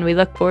sent, and we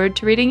look forward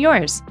to reading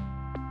yours.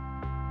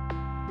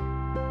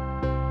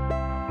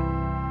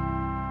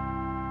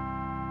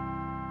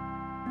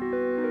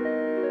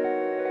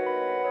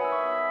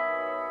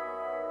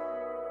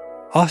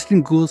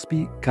 Austan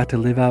Goolsbee got to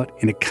live out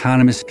an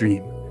economist's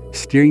dream,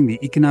 steering the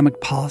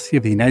economic policy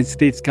of the United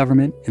States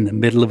government in the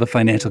middle of a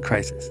financial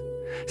crisis.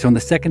 So in the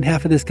second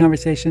half of this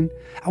conversation,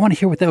 I want to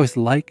hear what that was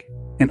like,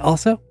 and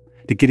also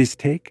to get his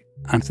take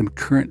on some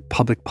current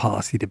public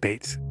policy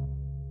debates.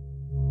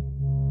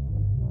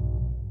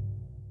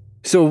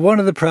 So one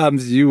of the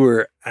problems you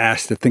were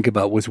asked to think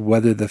about was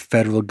whether the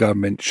federal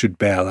government should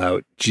bail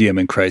out GM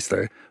and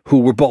Chrysler,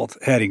 who were both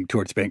heading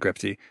towards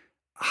bankruptcy.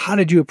 How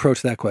did you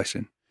approach that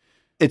question?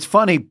 It's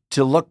funny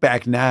to look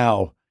back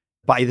now.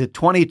 By the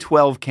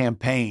 2012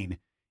 campaign,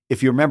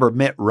 if you remember,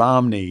 Mitt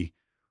Romney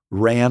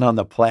ran on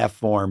the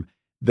platform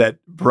that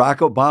Barack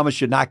Obama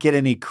should not get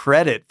any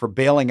credit for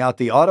bailing out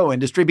the auto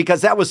industry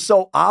because that was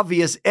so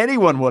obvious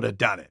anyone would have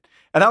done it.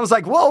 And I was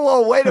like,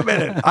 whoa, wait a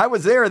minute. I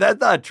was there.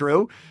 That's not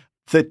true.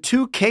 The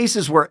two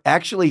cases were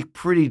actually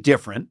pretty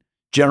different,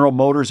 General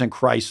Motors and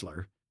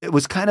Chrysler. It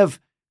was kind of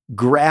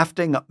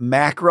grafting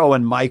macro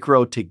and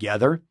micro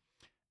together.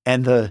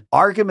 And the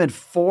argument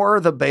for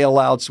the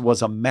bailouts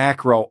was a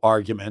macro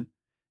argument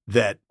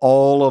that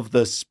all of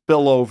the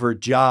spillover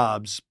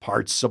jobs,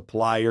 parts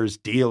suppliers,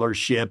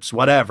 dealerships,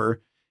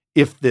 whatever,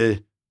 if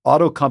the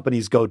auto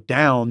companies go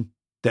down,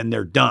 then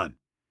they're done.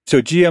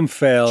 So GM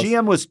fails.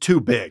 GM was too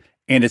big.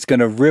 And it's going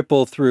to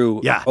ripple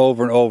through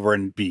over and over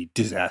and be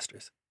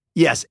disastrous.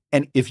 Yes.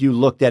 And if you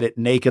looked at it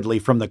nakedly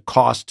from the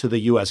cost to the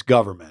U.S.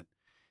 government,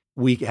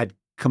 we had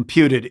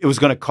computed it was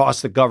going to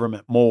cost the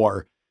government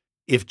more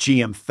if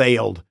GM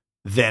failed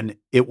than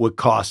it would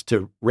cost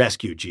to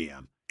rescue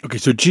GM. Okay,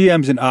 so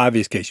GM's an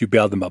obvious case. You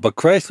bailed them out. But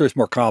Chrysler is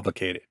more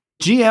complicated.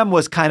 GM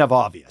was kind of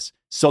obvious.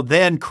 So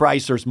then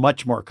Chrysler's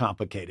much more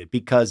complicated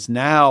because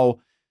now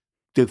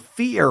the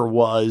fear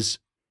was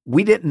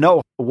we didn't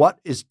know what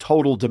is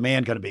total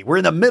demand going to be. We're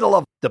in the middle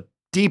of the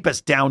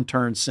deepest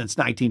downturn since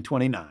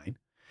 1929.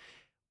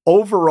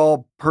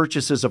 Overall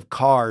purchases of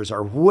cars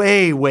are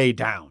way, way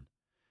down.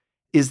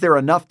 Is there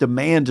enough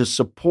demand to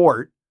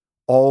support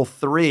all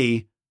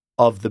three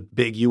of the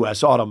big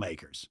U.S.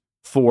 automakers,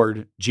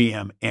 Ford,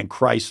 GM, and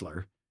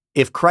Chrysler?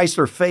 If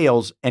Chrysler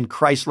fails and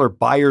Chrysler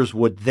buyers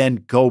would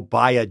then go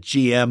buy a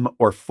GM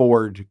or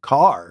Ford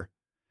car,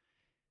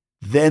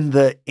 then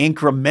the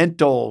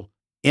incremental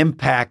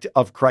impact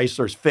of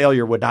Chrysler's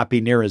failure would not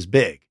be near as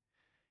big.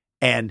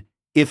 And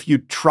if you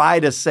try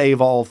to save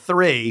all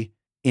three,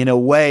 in a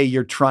way,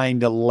 you're trying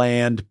to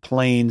land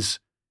planes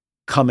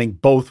coming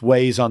both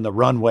ways on the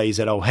runways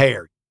at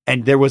O'Hare.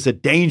 And there was a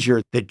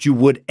danger that you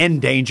would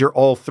endanger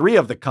all three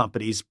of the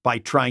companies by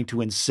trying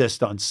to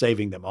insist on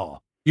saving them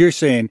all. You're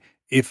saying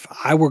if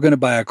I were going to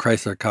buy a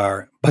Chrysler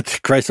car, but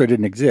Chrysler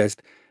didn't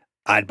exist,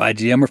 I'd buy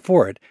GM or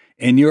Ford.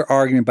 And your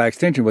argument by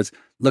extension was,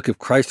 look, if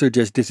Chrysler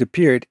just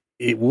disappeared,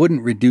 it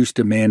wouldn't reduce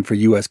demand for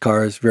U.S.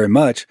 cars very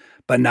much.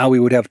 But now we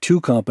would have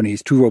two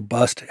companies, two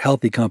robust,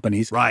 healthy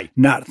companies, right?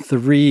 Not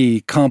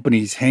three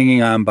companies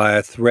hanging on by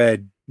a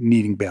thread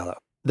needing bailout.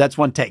 That's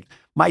one take.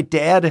 My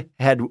dad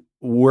had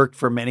worked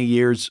for many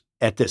years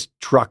at this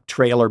truck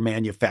trailer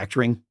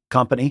manufacturing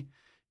company.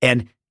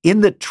 And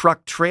in the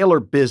truck trailer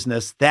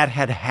business, that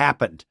had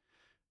happened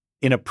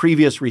in a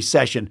previous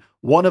recession.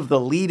 One of the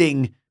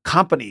leading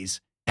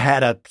companies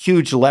had a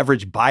huge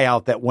leverage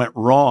buyout that went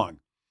wrong.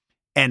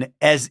 And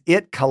as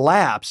it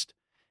collapsed,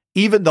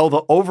 even though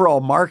the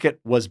overall market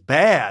was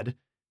bad,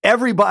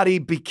 everybody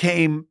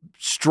became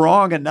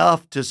strong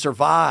enough to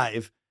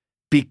survive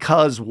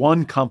because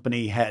one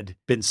company had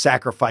been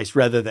sacrificed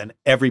rather than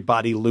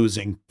everybody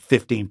losing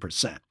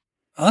 15%.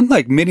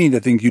 Unlike many of the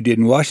things you did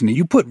in Washington,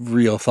 you put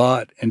real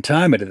thought and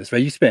time into this,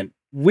 right? You spent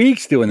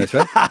weeks doing this,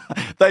 right?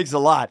 Thanks a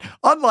lot.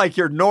 Unlike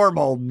your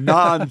normal,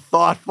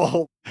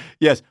 non-thoughtful.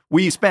 Yes,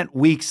 we spent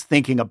weeks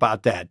thinking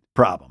about that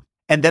problem.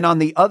 And then on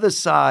the other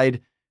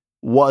side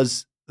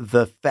was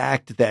the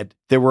fact that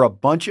there were a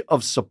bunch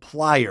of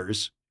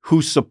suppliers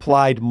who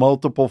supplied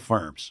multiple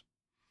firms.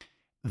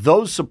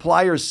 Those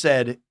suppliers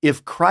said,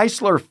 if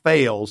Chrysler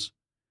fails,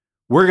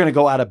 we're going to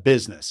go out of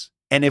business.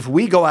 And if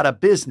we go out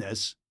of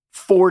business,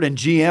 Ford and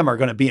GM are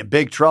going to be in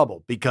big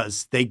trouble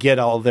because they get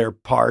all their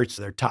parts,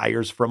 their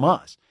tires from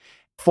us.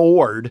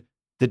 Ford,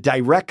 the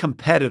direct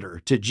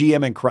competitor to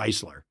GM and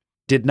Chrysler,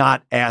 did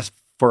not ask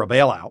for a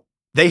bailout.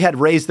 They had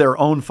raised their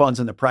own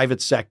funds in the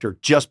private sector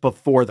just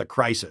before the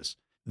crisis.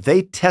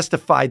 They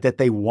testified that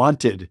they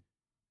wanted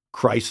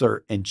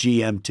Chrysler and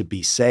GM to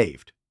be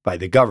saved by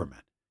the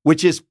government,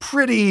 which is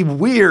pretty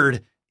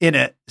weird in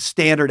a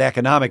standard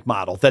economic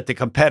model, that the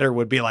competitor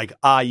would be like,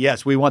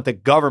 yes, we want the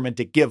government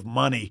to give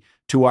money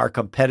to our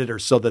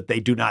competitors so that they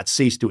do not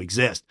cease to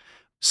exist.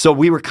 So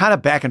we were kind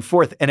of back and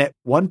forth. And at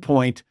one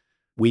point,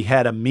 we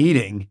had a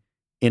meeting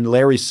in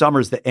Larry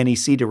Summers, the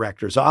NEC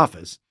director's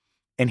office,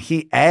 and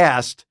he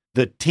asked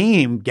the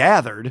team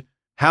gathered,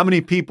 how many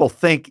people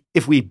think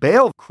if we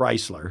bail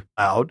Chrysler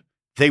out,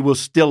 they will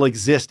still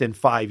exist in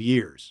 5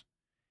 years?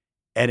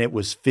 And it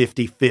was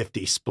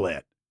 50-50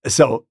 split.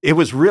 So it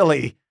was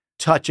really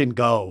touch and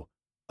go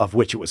of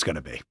which it was going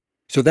to be.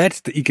 So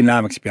that's the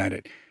economics behind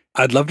it.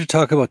 I'd love to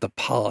talk about the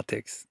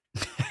politics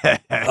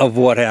of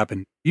what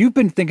happened. You've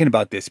been thinking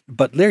about this,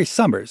 but Larry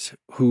Summers,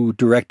 who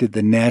directed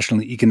the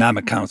National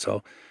Economic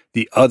Council,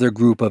 the other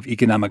group of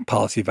economic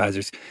policy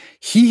advisors,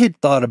 he had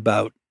thought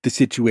about the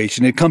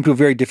situation and come to a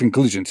very different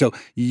conclusion. So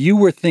you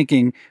were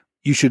thinking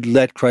you should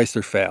let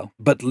Chrysler fail,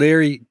 but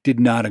Larry did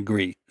not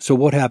agree. So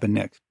what happened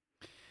next?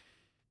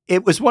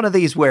 It was one of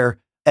these where,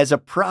 as a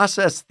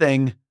process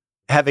thing,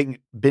 having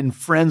been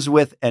friends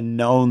with and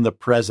known the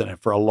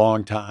president for a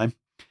long time,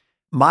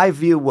 my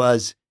view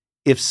was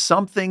if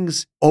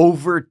something's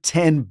over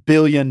 $10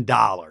 billion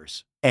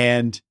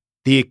and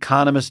the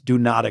economists do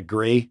not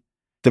agree,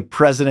 the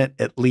president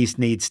at least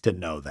needs to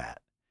know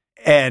that.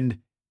 And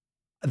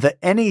the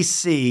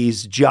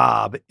NEC's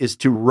job is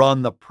to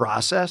run the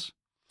process.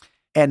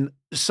 And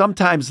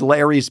sometimes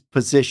Larry's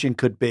position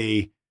could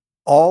be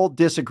all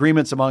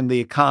disagreements among the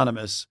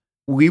economists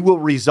We will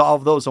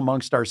resolve those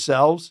amongst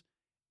ourselves.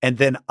 And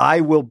then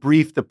I will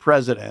brief the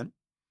president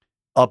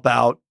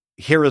about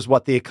here is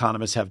what the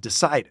economists have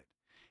decided.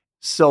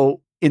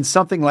 So in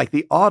something like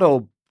the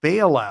auto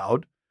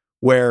bailout,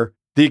 where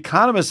the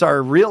economists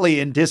are really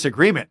in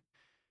disagreement,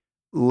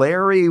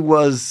 Larry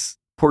was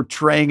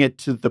portraying it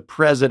to the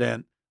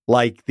president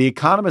like the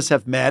economists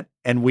have met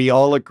and we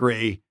all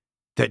agree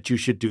that you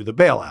should do the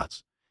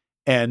bailouts.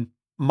 And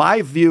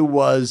my view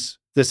was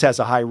this has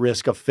a high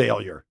risk of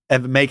failure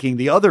and making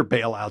the other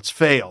bailouts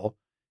fail.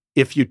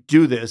 If you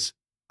do this,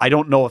 I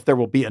don't know if there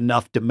will be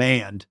enough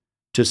demand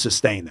to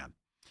sustain them.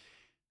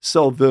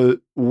 So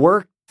the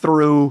work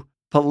through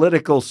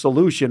political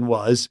solution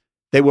was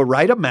they will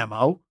write a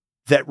memo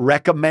that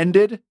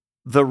recommended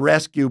the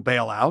rescue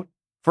bailout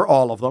for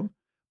all of them,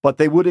 but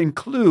they would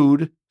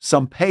include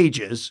some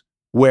pages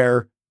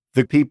where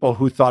the people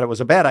who thought it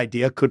was a bad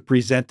idea could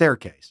present their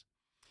case.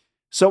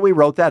 So we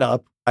wrote that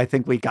up. I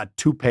think we got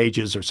 2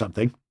 pages or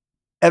something.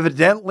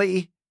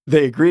 Evidently,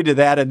 they agreed to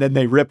that, and then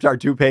they ripped our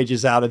 2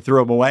 pages out and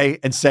threw them away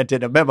and sent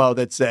in a memo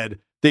that said,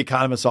 the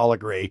economists all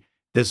agree,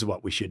 this is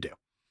what we should do.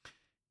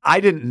 I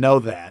didn't know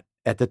that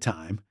at the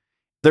time.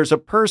 There's a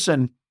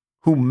person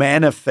who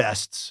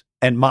manifests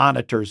and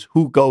monitors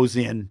who goes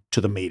in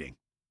to the meeting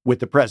with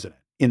the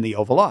president in the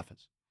Oval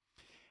Office.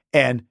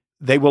 And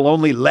they will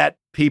only let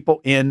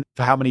people in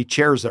for how many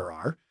chairs there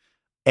are.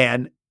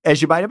 And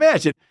as you might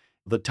imagine,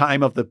 the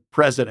time of the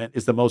president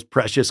is the most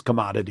precious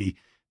commodity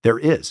there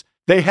is.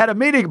 They had a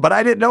meeting, but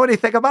I didn't know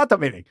anything about the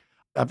meeting.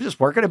 I'm just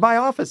working in my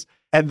office.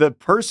 And the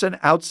person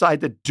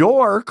outside the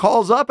door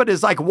calls up and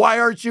is like, why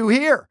aren't you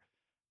here?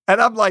 And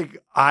I'm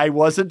like, I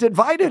wasn't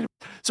invited.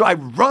 So I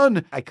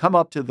run, I come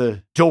up to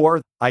the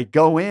door, I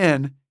go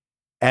in,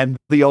 and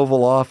the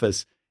Oval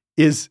Office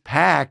is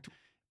packed.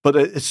 But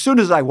as soon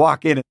as I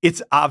walk in,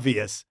 it's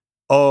obvious,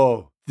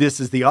 oh, this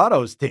is the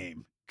autos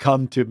team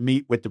come to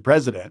meet with the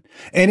president.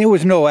 And it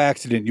was no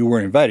accident you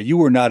weren't invited. You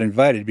were not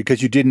invited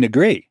because you didn't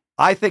agree.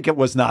 I think it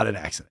was not an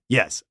accident.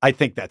 Yes, I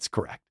think that's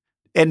correct.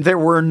 And there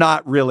were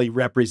not really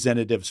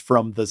representatives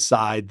from the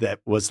side that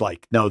was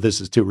like, no,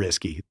 this is too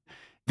risky.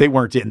 They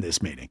weren't in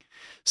this meeting.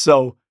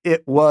 So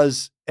it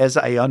was, as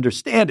I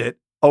understand it,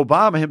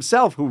 Obama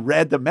himself who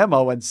read the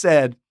memo and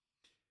said,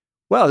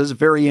 well, this is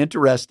very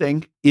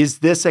interesting. Is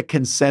this a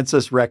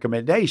consensus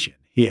recommendation?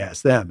 He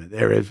asked them. And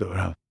there is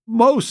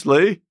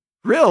mostly,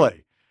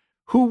 really.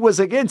 Who was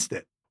against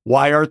it?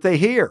 Why aren't they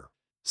here?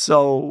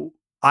 So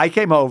I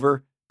came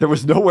over. There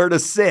was nowhere to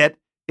sit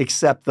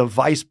except the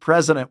vice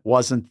president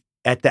wasn't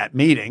at that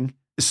meeting.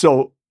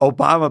 So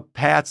Obama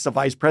pats the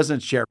vice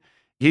president's chair.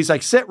 He's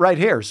like, sit right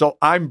here. So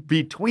I'm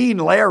between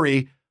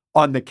Larry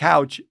on the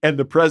couch and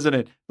the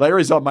president.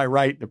 Larry's on my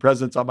right, the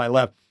president's on my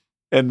left.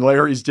 And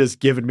Larry's just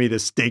giving me the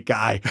stink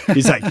eye.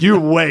 He's like, you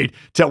wait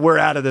till we're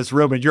out of this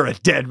room and you're a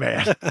dead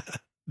man.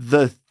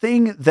 The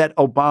thing that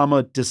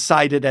Obama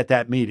decided at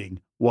that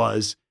meeting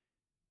was,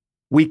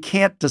 we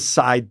can't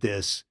decide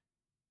this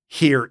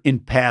here in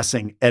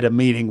passing at a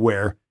meeting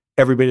where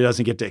everybody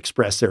doesn't get to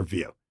express their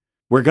view.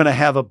 We're going to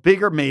have a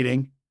bigger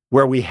meeting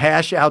where we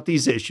hash out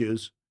these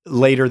issues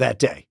later that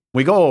day.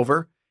 We go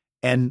over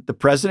and the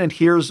president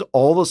hears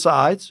all the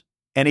sides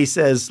and he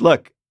says,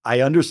 look,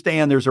 I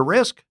understand there's a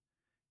risk,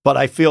 but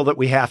I feel that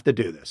we have to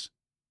do this.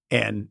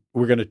 And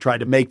we're going to try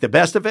to make the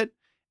best of it.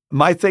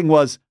 My thing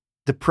was,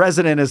 the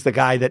president is the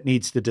guy that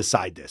needs to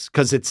decide this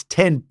because it's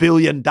 $10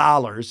 billion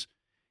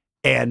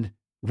and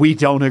we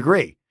don't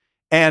agree.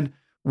 And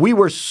we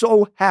were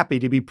so happy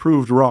to be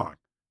proved wrong.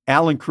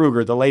 Alan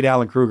Kruger, the late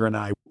Alan Kruger, and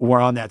I were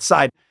on that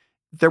side.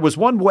 There was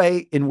one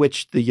way in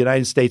which the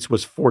United States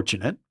was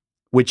fortunate,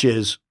 which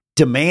is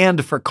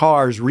demand for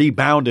cars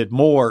rebounded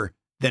more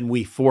than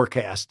we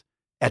forecast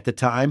at the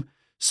time.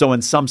 So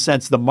in some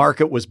sense, the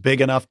market was big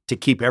enough to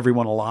keep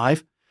everyone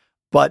alive.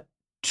 But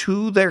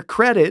to their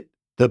credit,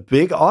 the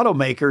big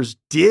automakers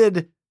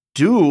did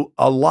do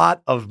a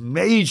lot of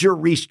major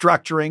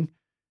restructuring.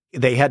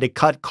 They had to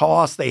cut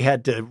costs. They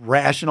had to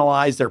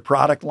rationalize their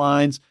product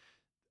lines.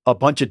 A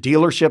bunch of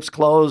dealerships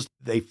closed.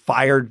 They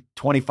fired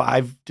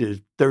 25 to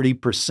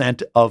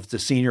 30% of the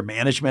senior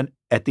management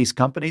at these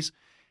companies.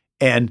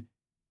 And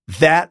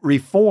that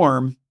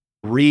reform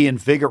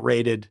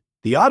reinvigorated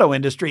the auto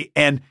industry.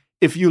 And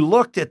if you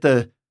looked at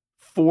the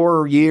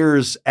 4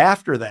 years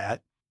after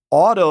that,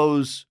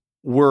 autos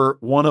were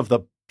one of the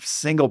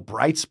single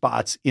bright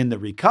spots in the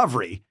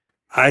recovery.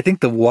 I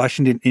think the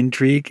Washington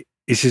intrigue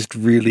is just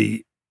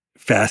really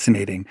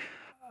fascinating.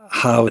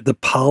 How the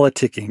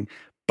politicking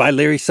by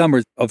Larry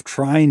Summers of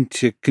trying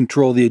to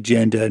control the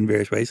agenda in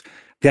various ways,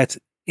 that's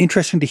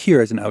interesting to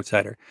hear as an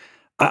outsider.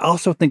 I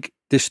also think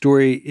this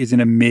story is an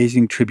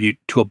amazing tribute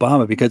to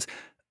Obama because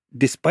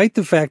despite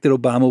the fact that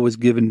Obama was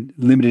given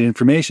limited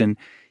information,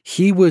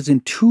 he was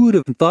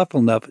intuitive and thoughtful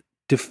enough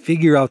to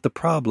figure out the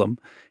problem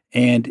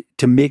and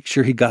to make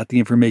sure he got the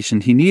information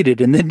he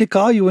needed and then to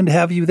call you and to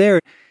have you there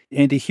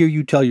and to hear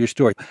you tell your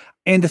story.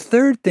 And the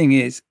third thing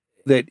is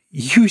that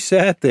you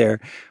sat there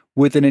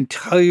with an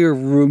entire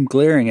room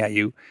glaring at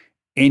you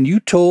And you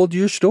told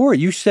your story.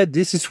 You said,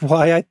 this is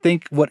why I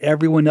think what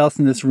everyone else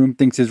in this room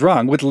thinks is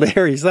wrong, with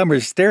Larry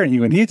Summers staring at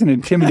you, and he's an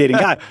intimidating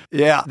guy.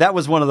 Yeah, that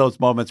was one of those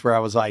moments where I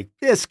was like,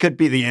 this could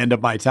be the end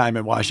of my time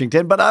in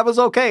Washington, but I was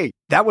okay.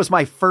 That was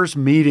my first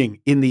meeting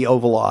in the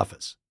Oval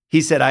Office.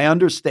 He said, I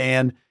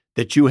understand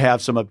that you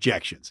have some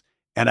objections.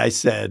 And I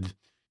said,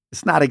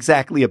 it's not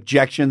exactly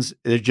objections,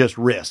 they're just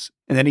risks.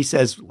 And then he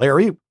says,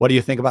 Larry, what do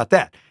you think about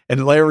that?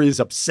 And Larry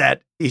is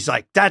upset. He's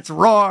like, that's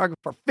wrong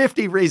for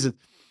 50 reasons.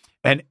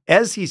 And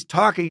as he's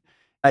talking,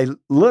 I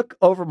look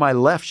over my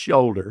left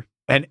shoulder,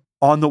 and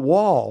on the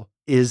wall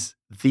is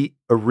the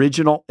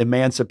original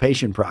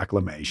Emancipation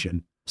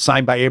Proclamation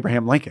signed by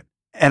Abraham Lincoln.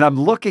 And I'm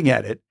looking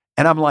at it,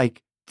 and I'm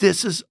like,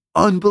 this is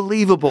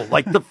unbelievable.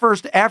 Like, the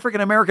first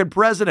African-American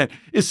president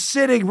is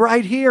sitting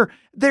right here.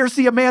 There's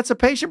the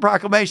Emancipation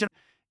Proclamation.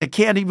 I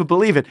can't even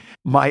believe it.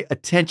 My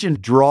attention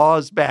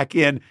draws back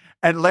in.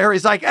 And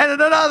Larry's like, and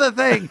another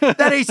thing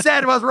that he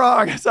said was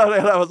wrong. So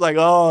I was like,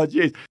 oh,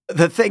 geez.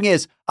 The thing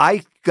is,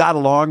 I got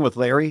along with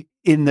Larry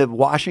in the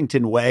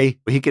Washington way.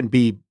 He can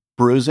be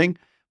bruising,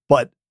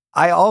 but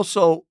I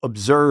also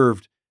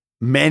observed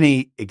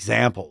many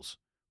examples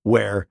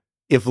where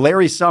if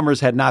Larry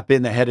Summers had not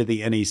been the head of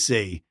the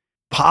NEC,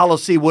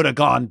 policy would have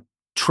gone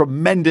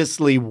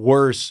tremendously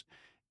worse,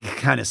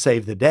 kind of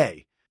saved the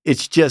day.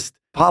 It's just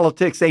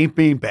politics ain't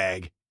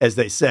beanbag, as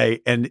they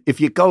say. And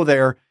if you go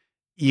there,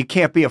 you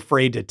can't be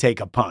afraid to take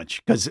a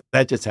punch, because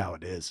that's just how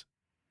it is.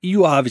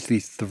 You obviously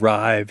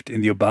thrived in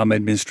the Obama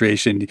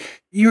administration.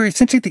 You were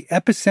essentially the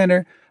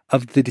epicenter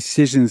of the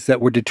decisions that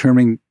were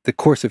determining the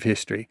course of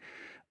history.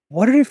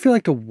 What did it feel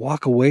like to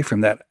walk away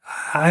from that?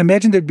 I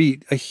imagine there'd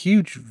be a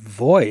huge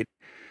void.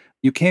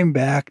 You came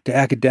back to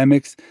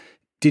academics.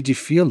 Did you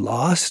feel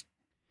lost?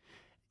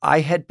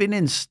 I had been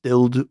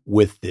instilled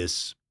with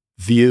this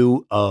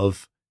view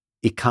of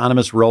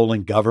economists' role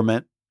in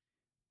government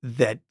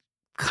that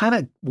kind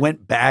of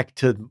went back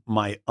to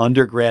my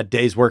undergrad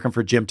days working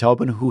for Jim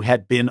Tobin, who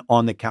had been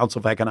on the Council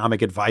of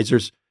Economic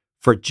Advisors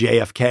for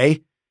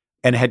JFK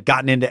and had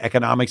gotten into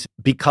economics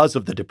because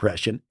of the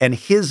Depression. And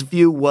his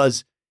view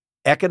was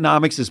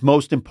economics is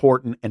most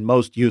important and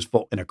most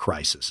useful in a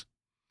crisis.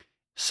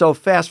 So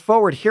fast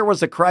forward, here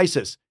was a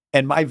crisis.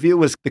 And my view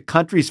was the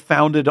country's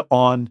founded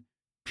on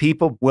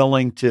people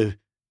willing to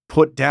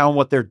put down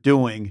what they're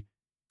doing,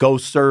 go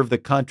serve the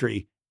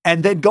country,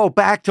 and then go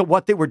back to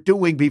what they were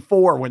doing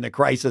before when the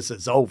crisis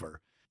is over.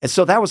 And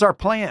so that was our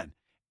plan.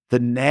 The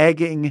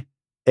nagging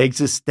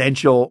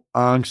existential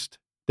angst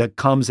that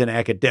comes in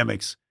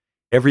academics,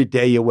 every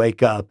day you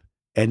wake up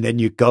and then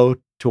you go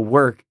to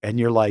work and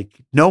you're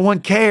like, no one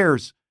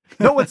cares.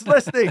 No one's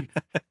listening.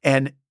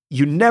 And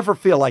you never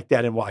feel like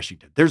that in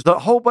Washington. There's a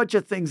whole bunch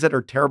of things that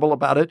are terrible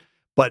about it,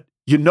 but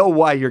you know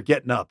why you're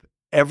getting up.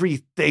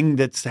 Everything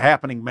that's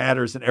happening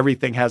matters, and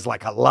everything has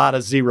like a lot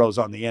of zeros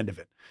on the end of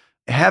it.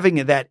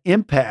 Having that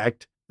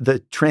impact, the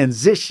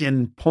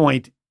transition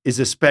point is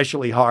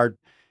especially hard.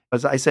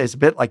 As I say, it's a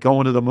bit like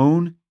going to the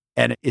moon,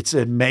 and it's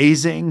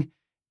amazing.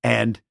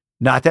 And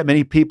not that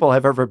many people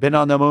have ever been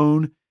on the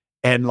moon.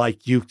 And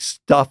like you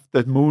stuff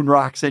the moon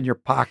rocks in your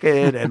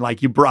pocket and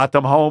like you brought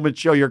them home and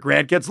show your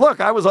grandkids,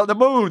 look, I was on the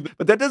moon.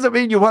 But that doesn't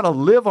mean you want to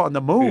live on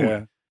the moon.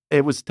 Yeah.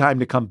 It was time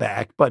to come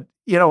back. But,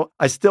 you know,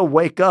 I still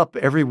wake up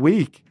every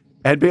week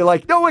and be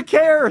like, no one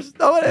cares.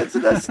 No one is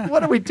this.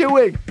 What are we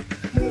doing?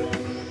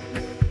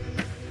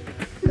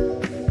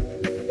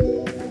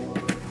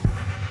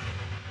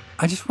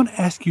 I just want to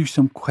ask you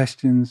some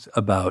questions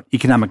about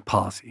economic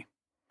policy.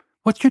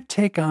 What's your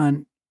take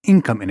on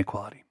income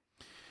inequality?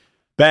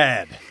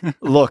 Bad.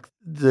 Look,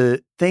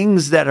 the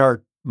things that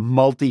are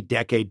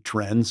multi-decade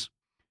trends,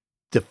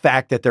 the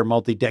fact that they're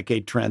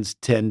multi-decade trends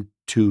tend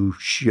to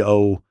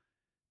show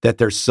that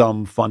there's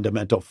some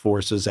fundamental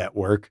forces at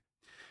work.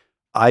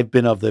 I've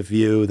been of the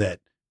view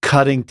that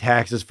cutting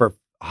taxes for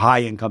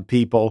high-income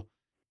people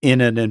in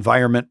an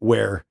environment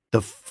where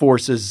the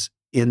forces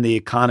in the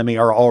economy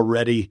are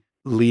already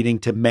leading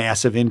to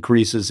massive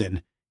increases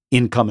in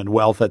income and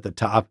wealth at the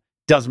top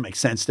doesn't make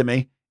sense to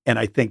me. And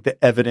I think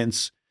the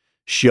evidence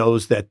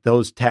shows that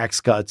those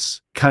tax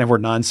cuts kind of were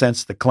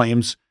nonsense, the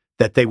claims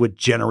that they would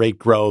generate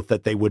growth,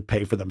 that they would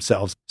pay for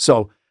themselves.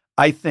 So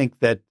I think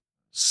that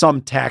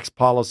some tax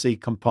policy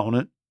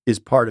component is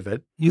part of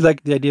it. You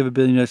like the idea of a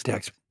billionaire's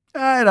tax?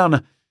 I don't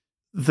know.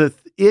 The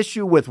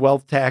issue with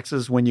wealth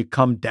taxes, when you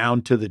come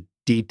down to the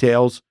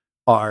details,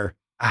 are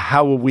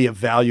how will we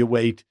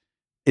evaluate,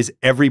 is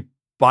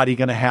everybody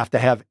going to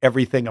have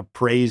everything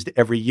appraised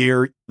every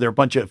year? There are a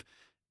bunch of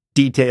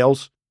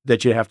details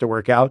that you have to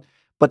work out.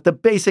 But the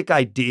basic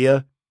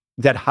idea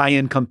that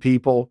high-income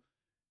people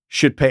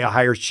should pay a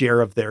higher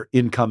share of their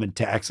income in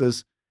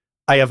taxes,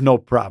 I have no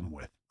problem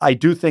with. I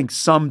do think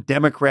some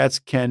Democrats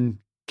can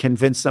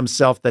convince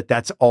themselves that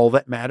that's all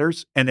that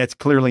matters, and that's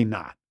clearly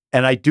not.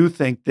 And I do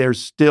think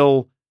there's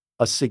still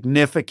a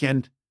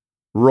significant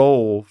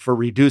role for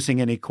reducing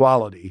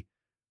inequality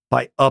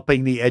by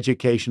upping the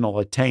educational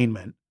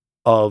attainment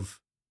of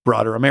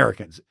broader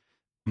Americans.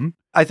 Mm-hmm.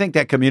 I think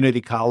that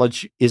community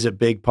college is a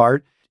big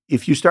part.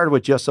 If you started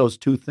with just those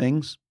two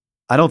things,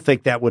 I don't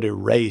think that would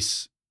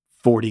erase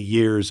 40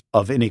 years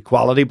of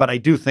inequality, but I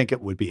do think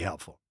it would be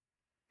helpful.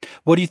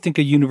 What do you think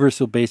of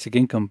universal basic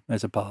income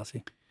as a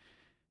policy?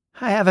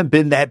 I haven't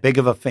been that big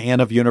of a fan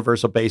of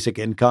universal basic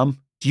income.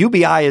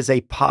 UBI is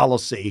a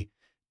policy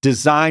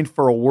designed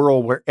for a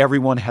world where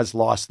everyone has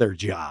lost their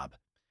job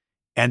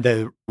and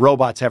the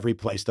robots have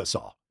replaced us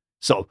all.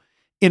 So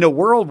in a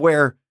world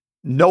where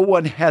no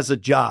one has a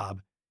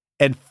job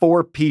and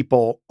 4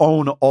 people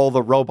own all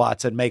the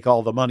robots and make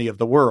all the money of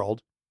the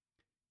world,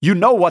 you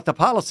know what the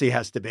policy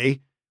has to be.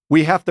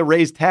 We have to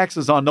raise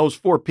taxes on those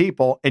 4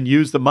 people and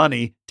use the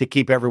money to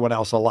keep everyone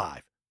else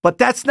alive. But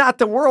that's not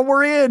the world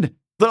we're in.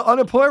 The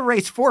unemployment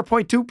rate's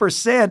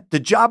 4.2%. The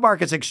job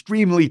market's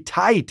extremely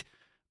tight.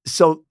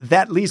 So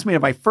that leads me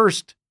to my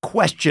first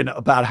question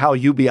about how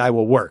UBI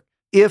will work.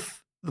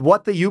 If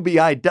what the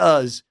UBI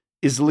does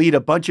is lead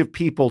a bunch of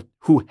people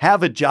who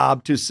have a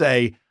job to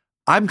say,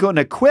 I'm going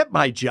to quit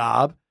my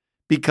job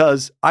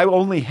because I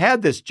only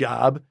had this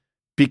job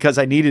because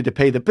I needed to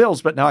pay the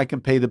bills, but now I can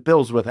pay the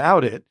bills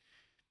without it,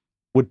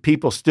 would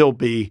people still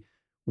be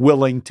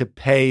willing to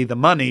pay the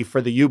money for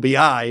the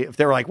UBI if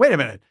they're like, wait a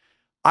minute,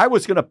 I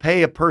was going to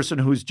pay a person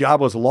whose job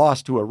was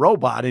lost to a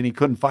robot and he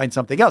couldn't find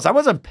something else. I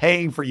wasn't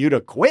paying for you to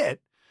quit.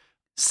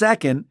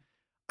 Second,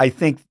 I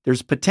think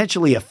there's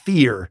potentially a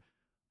fear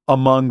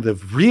among the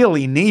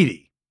really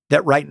needy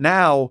that right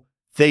now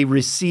they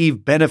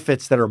receive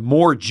benefits that are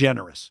more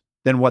generous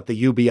than what the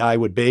UBI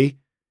would be,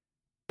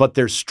 but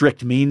there's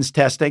strict means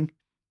testing.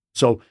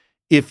 So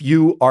if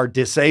you are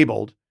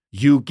disabled,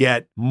 you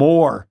get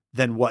more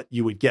than what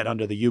you would get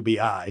under the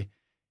UBI.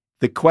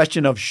 The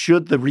question of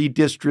should the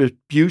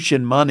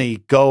redistribution money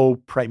go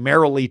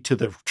primarily to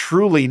the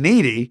truly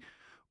needy,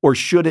 or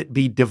should it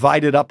be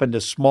divided up into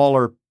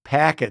smaller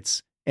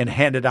packets and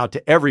handed out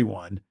to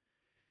everyone?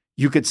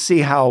 You could see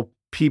how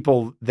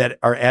people that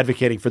are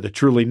advocating for the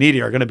truly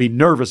needy are going to be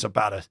nervous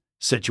about a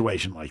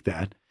situation like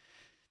that.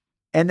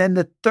 And then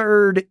the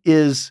third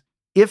is,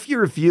 if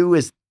your view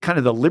is kind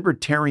of the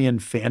libertarian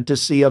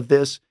fantasy of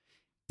this,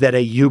 that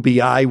a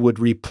UBI would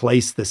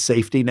replace the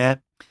safety net,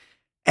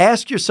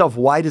 ask yourself,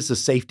 why does the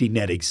safety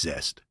net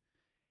exist?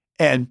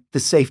 And the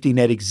safety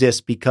net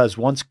exists because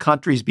once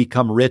countries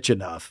become rich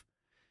enough,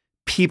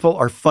 people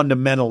are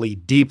fundamentally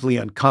deeply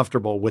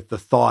uncomfortable with the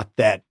thought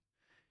that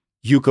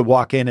you could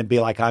walk in and be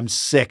like, I'm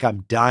sick,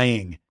 I'm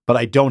dying, but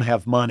I don't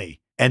have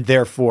money. And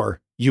therefore,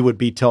 you would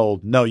be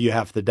told, no, you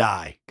have to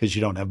die because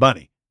you don't have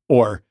money.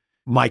 Or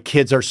my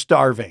kids are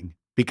starving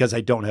because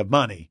I don't have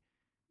money.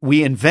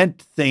 We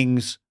invent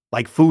things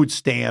like food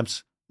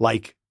stamps,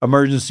 like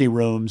emergency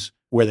rooms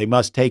where they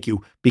must take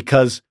you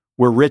because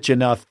we're rich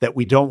enough that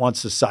we don't want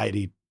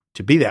society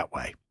to be that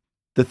way.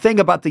 The thing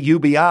about the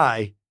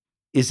UBI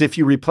is if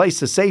you replace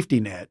the safety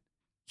net,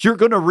 you're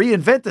going to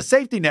reinvent the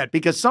safety net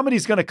because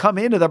somebody's going to come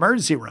into the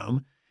emergency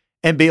room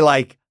and be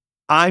like,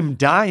 I'm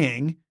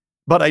dying,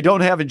 but I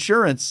don't have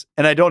insurance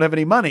and I don't have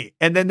any money.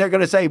 And then they're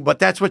going to say, but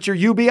that's what your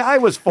UBI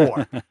was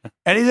for.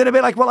 And he's going to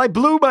be like, well, I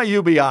blew my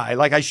UBI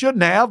like I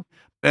shouldn't have.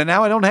 And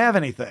now I don't have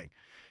anything.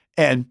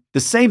 And the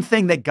same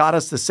thing that got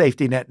us the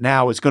safety net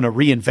now is going to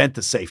reinvent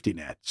the safety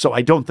net. So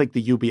I don't think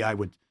the UBI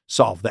would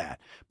solve that.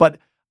 But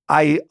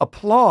I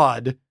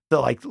applaud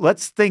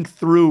let's think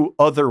through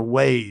other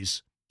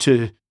ways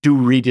to do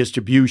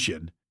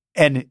redistribution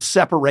and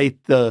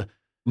separate the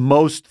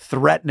most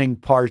threatening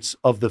parts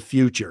of the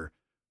future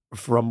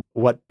from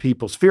what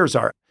people's fears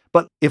are.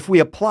 But if we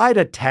applied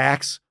a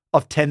tax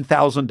of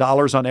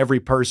 $10,000 on every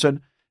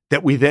person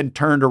that we then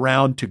turned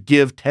around to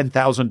give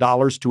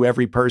 $10,000 to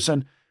every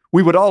person,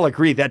 we would all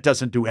agree that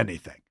doesn't do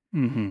anything.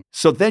 Mm-hmm.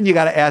 So then you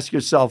got to ask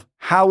yourself,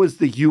 how is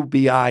the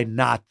UBI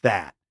not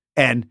that?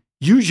 And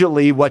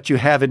usually what you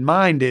have in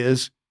mind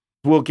is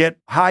we'll get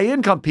high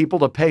income people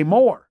to pay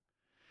more.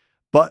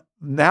 But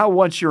now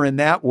once you're in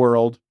that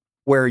world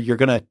where you're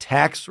going to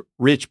tax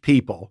rich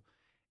people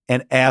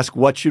and ask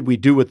what should we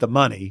do with the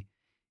money,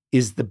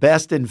 is the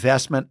best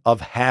investment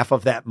of half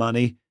of that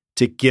money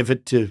to give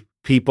it to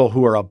people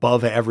who are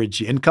above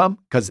average income?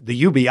 Because the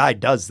UBI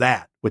does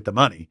that with the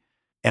money.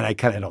 And I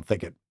kind of don't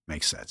think it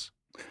makes sense.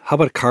 How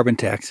about a carbon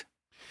tax?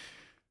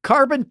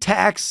 Carbon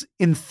tax,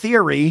 in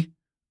theory,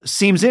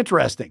 seems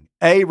interesting.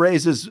 A,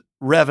 raises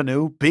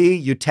revenue. B,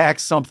 you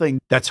tax something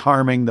that's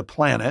harming the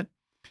planet.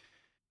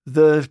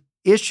 The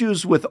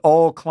issues with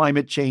all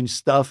climate change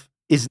stuff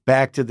is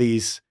back to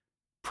these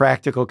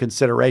practical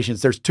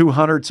considerations. There's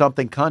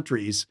 200-something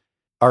countries.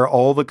 Are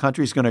all the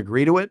countries going to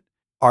agree to it?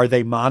 Are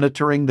they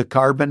monitoring the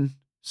carbon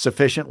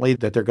sufficiently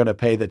that they're going to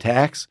pay the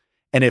tax?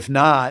 And if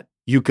not,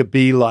 you could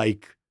be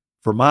like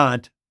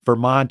Vermont.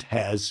 Vermont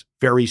has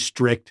very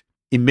strict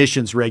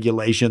emissions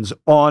regulations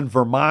on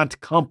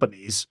Vermont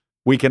companies.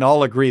 We can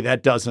all agree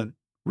that doesn't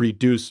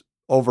reduce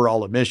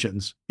overall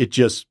emissions. It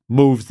just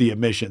moves the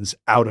emissions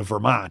out of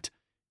Vermont.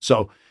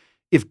 So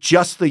if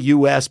just the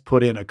U.S.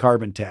 put in a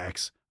carbon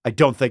tax, I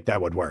don't think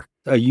that would work.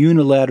 A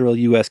unilateral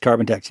U.S.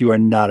 carbon tax, you are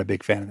not a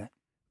big fan of that.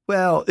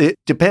 Well, it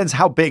depends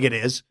how big it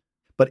is.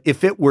 But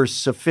if it were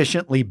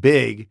sufficiently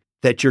big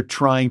that you're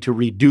trying to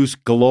reduce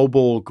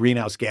global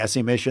greenhouse gas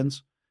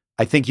emissions,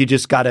 I think you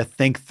just got to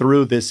think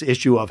through this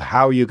issue of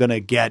how you're going to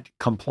get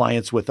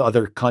compliance with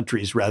other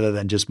countries rather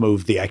than just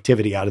move the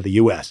activity out of the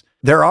U.S.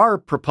 There are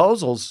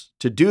proposals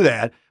to do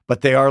that,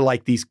 but they are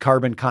like these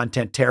carbon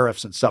content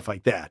tariffs and stuff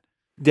like that.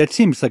 That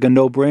seems like a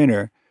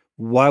no-brainer.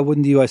 Why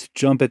wouldn't the U.S.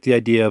 jump at the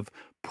idea of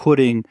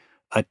putting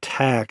a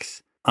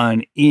tax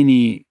on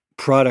any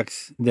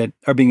products that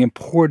are being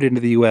imported into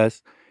the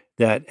U.S.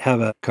 that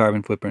have a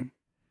carbon footprint?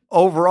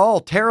 Overall,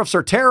 tariffs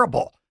are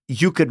terrible.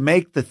 You could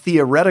make the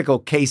theoretical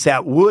case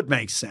that would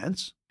make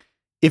sense.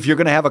 If you're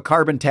going to have a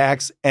carbon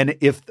tax, and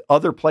if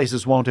other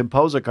places won't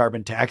impose a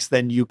carbon tax,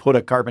 then you put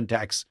a carbon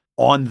tax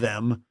on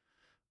them.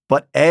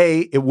 But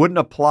it wouldn't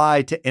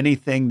apply to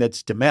anything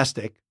that's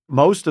domestic.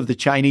 Most of the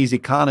Chinese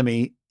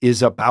economy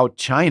is about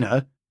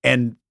China,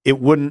 and it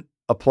wouldn't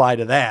apply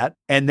to that.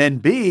 And then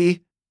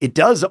B, it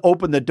does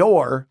open the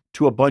door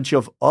to a bunch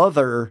of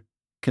other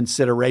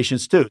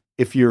considerations too.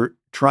 If you're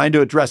trying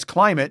to address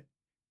climate,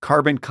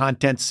 carbon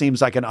content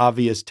seems like an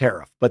obvious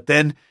tariff. But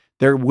then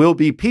there will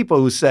be people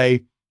who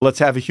say, let's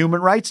have a human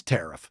rights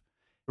tariff.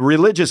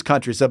 Religious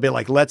countries, they'll be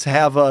like, let's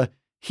have a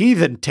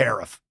heathen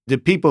tariff. The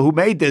people who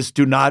made this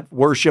do not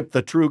worship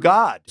the true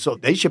God, so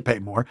they should pay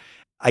more.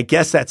 I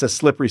guess that's a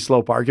slippery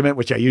slope argument,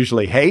 which I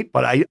usually hate,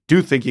 but I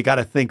do think you got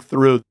to think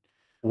through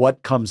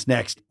what comes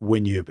next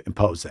when you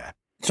impose that.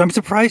 So I'm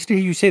surprised to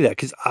hear you say that,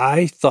 because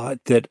I thought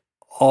that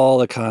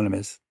all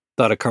economists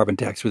thought a carbon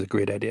tax was a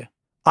great idea.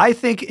 I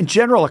think in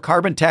general, a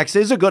carbon tax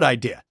is a good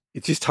idea.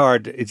 It's just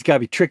hard. It's got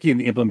to be tricky in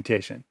the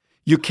implementation.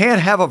 You can't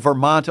have a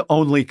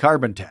Vermont-only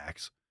carbon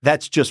tax.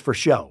 That's just for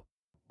show.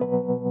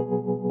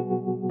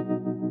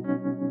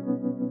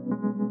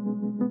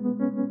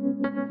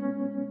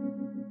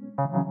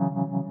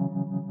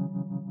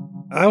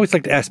 I always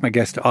like to ask my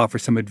guests to offer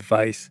some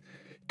advice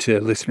to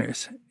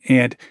listeners.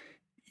 And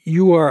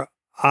you are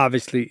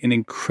obviously an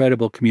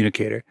incredible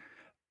communicator.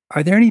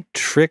 Are there any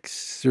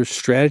tricks or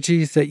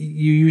strategies that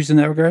you use in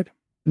that regard?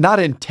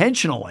 Not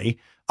intentionally.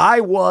 I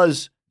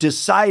was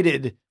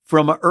decided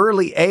from an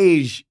early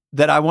age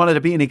that I wanted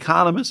to be an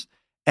economist,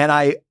 and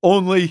I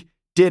only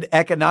did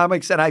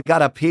economics, and I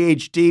got a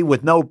PhD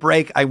with no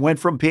break. I went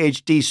from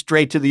PhD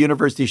straight to the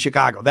University of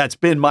Chicago. That's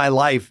been my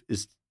life,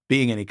 is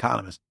being an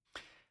economist.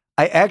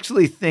 I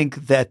actually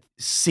think that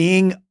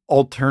seeing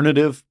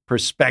alternative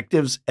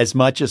perspectives as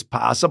much as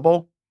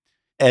possible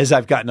as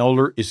I've gotten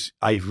older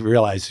I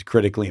realize is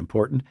critically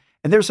important.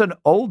 And there's an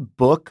old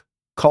book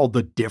called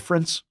The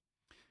Difference.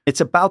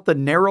 It's about the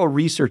narrow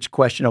research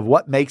question of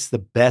what makes the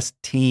best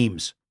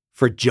teams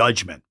for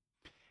judgment.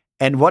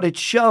 And what it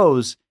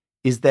shows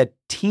is that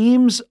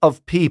teams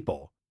of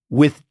people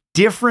with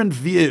different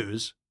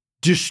views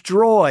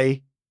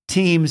destroy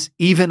teams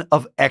even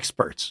of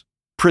experts,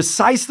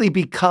 precisely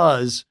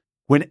because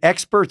when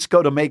experts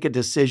go to make a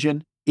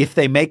decision, if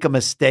they make a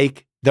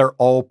mistake, they're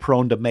all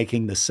prone to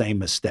making the same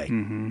mistake.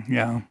 Mm-hmm,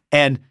 yeah.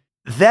 And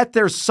that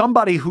there's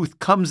somebody who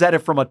comes at it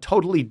from a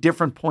totally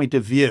different point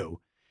of view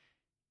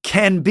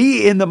can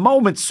be in the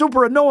moment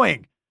super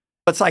annoying.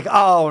 It's like,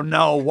 oh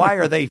no, why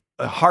are they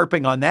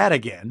harping on that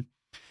again?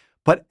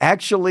 But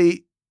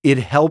actually, it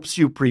helps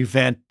you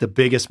prevent the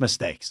biggest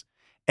mistakes.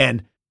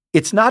 And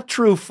it's not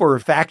true for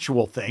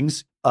factual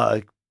things.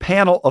 A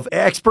panel of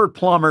expert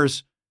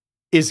plumbers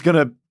is going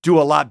to do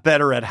a lot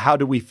better at how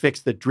do we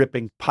fix the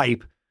dripping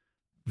pipe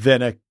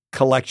than a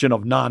collection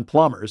of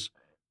non-plumbers.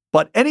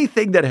 But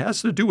anything that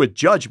has to do with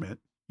judgment,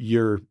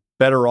 you're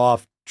better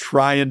off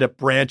trying to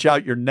branch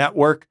out your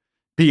network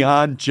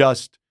beyond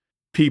just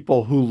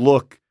people who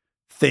look,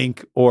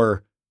 think,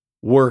 or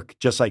work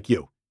just like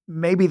you.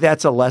 Maybe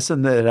that's a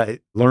lesson that I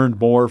learned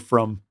more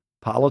from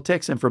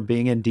politics and from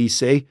being in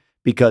DC,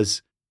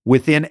 because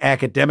within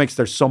academics,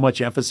 there's so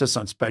much emphasis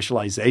on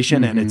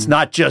specialization. Mm-hmm. And it's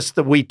not just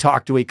that we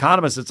talk to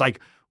economists. It's like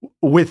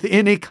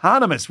within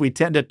economists, we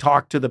tend to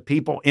talk to the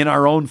people in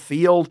our own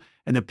field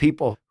and the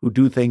people who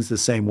do things the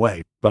same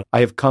way. But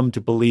I have come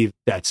to believe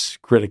that's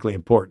critically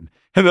important.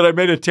 And that I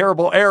made a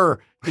terrible error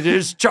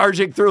just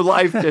charging through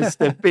life just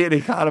to be an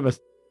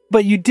economist.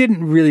 But you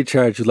didn't really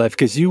charge your life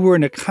because you were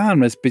an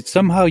economist, but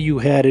somehow you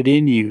had it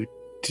in you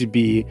to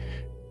be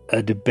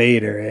a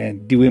debater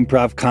and do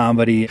improv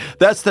comedy.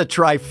 That's the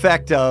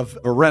trifecta of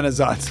a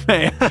Renaissance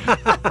man.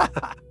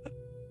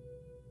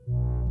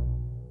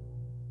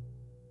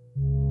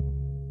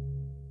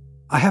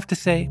 I have to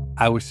say,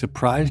 I was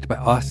surprised by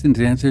Austin's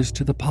answers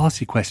to the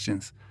policy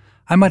questions.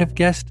 I might have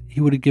guessed he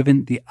would have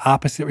given the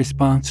opposite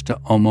response to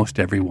almost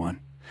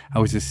everyone. I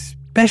was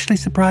especially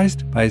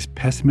surprised by his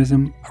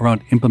pessimism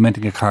around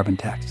implementing a carbon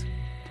tax.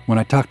 When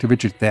I talked to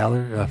Richard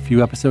Thaler a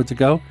few episodes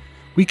ago,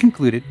 we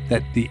concluded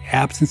that the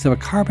absence of a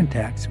carbon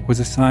tax was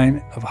a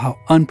sign of how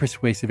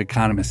unpersuasive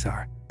economists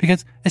are,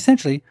 because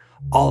essentially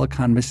all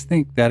economists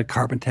think that a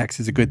carbon tax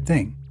is a good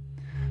thing.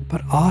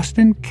 But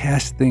Austin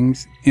cast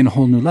things in a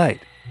whole new light.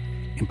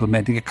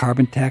 Implementing a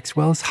carbon tax,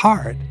 well, is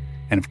hard.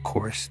 And of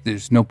course,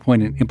 there's no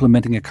point in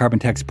implementing a carbon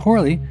tax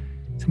poorly,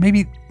 so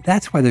maybe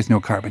that's why there's no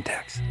carbon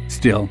tax.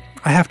 Still,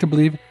 I have to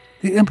believe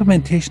the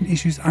implementation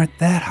issues aren't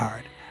that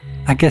hard.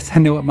 I guess I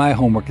know what my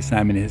homework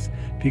assignment is.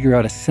 Figure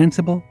out a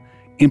sensible,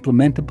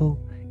 implementable,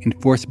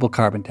 enforceable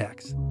carbon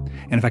tax.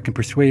 And if I can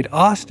persuade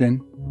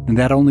Austin, then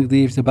that only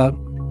leaves about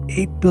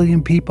 8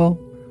 billion people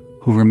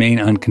who remain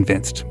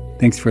unconvinced.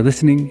 Thanks for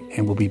listening,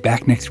 and we'll be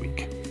back next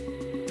week.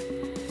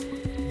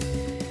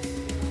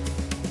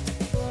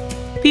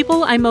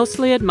 People I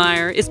Mostly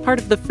Admire is part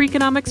of the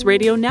Freakonomics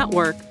Radio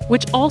Network,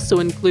 which also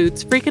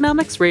includes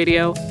Freakonomics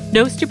Radio,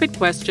 No Stupid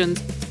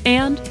Questions,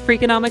 and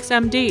Freakonomics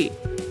MD.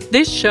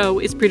 This show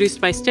is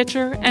produced by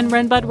Stitcher and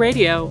Renbud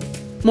Radio.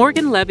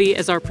 Morgan Levy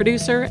is our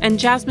producer, and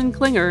Jasmine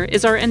Klinger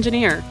is our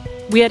engineer.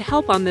 We had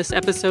help on this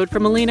episode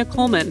from Alina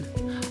Coleman.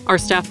 Our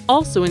staff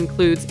also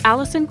includes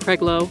Allison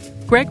Craiglow,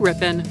 Greg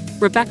Rippin,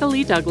 Rebecca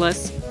Lee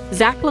Douglas,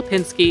 Zach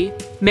Lipinski,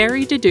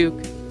 Mary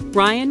DeDuke,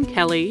 Ryan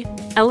Kelly,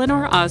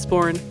 Eleanor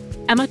Osborne,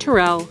 Emma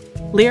Terrell,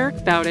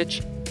 Lyric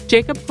Bowditch,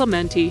 Jacob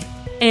Clementi,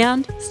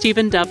 and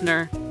Stephen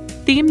Dubner.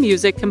 Theme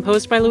music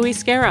composed by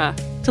Luis Guerra.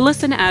 To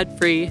listen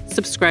ad-free,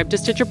 subscribe to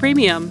Stitcher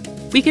Premium.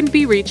 We can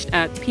be reached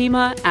at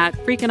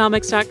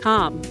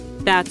pima@freakonomics.com.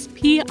 That's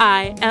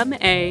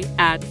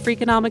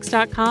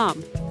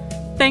PIMA@freakonomics.com.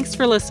 Thanks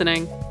for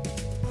listening.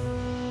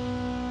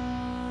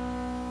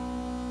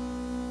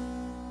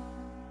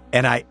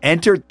 And I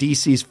entered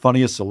DC's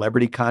Funniest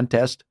Celebrity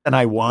Contest, and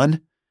I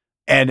won.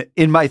 And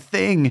in my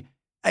thing,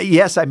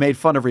 yes, I made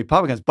fun of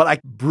Republicans, but I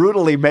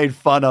brutally made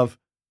fun of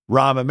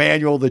Rahm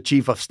Emanuel, the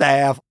chief of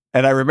staff.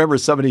 And I remember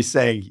somebody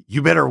saying,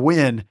 "You better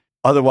win,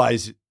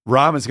 otherwise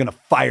Rahm is going to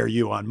fire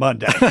you on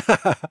Monday."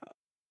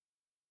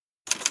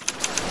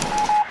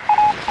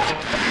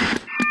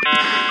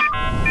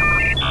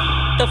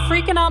 The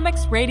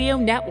Freakonomics Radio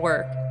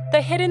Network,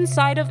 the hidden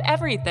side of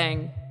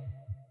everything.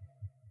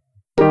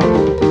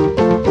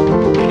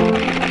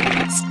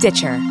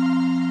 Stitcher.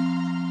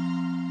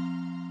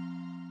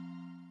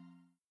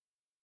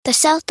 The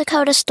South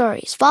Dakota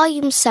Stories,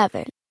 Volume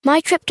 7. My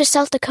trip to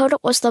South Dakota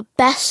was the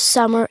best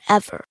summer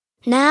ever.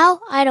 Now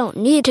I don't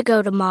need to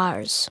go to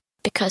Mars,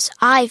 because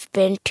I've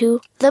been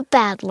to the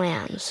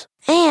Badlands.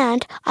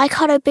 And I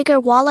caught a bigger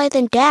walleye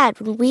than Dad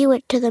when we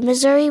went to the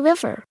Missouri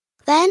River.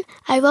 Then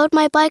I rode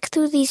my bike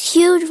through these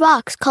huge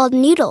rocks called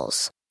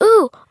needles.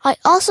 Ooh, I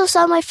also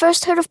saw my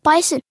first herd of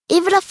bison,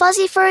 even a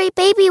fuzzy furry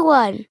baby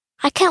one.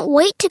 I can't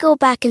wait to go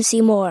back and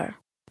see more.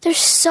 There's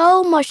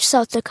so much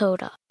South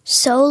Dakota,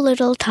 so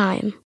little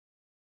time.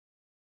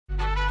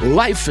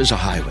 Life is a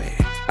highway,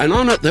 and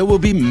on it there will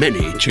be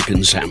many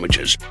chicken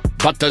sandwiches.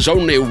 But there's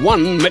only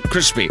one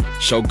McCrispy,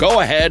 so go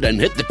ahead and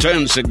hit the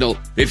turn signal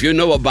if you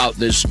know about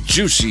this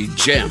juicy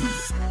gem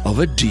of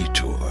a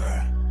detour.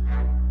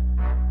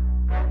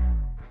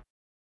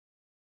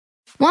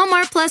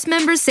 Walmart Plus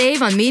members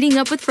save on meeting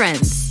up with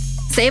friends.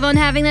 Save on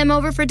having them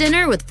over for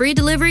dinner with free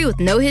delivery with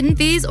no hidden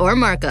fees or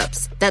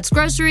markups. That's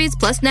groceries,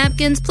 plus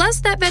napkins,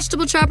 plus that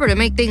vegetable chopper to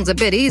make things a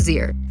bit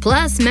easier.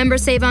 Plus,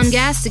 members save on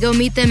gas to go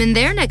meet them in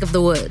their neck of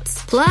the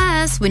woods.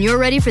 Plus, when you're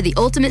ready for the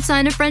ultimate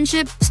sign of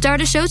friendship,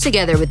 start a show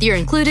together with your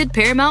included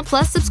Paramount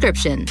Plus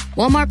subscription.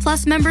 Walmart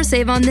Plus members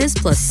save on this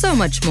plus so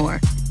much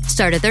more.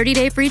 Start a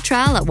 30-day free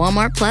trial at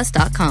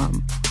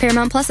walmartplus.com.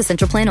 Paramount Plus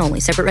Essential Plan only.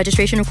 Separate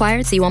registration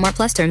required. See Walmart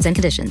Plus terms and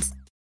conditions.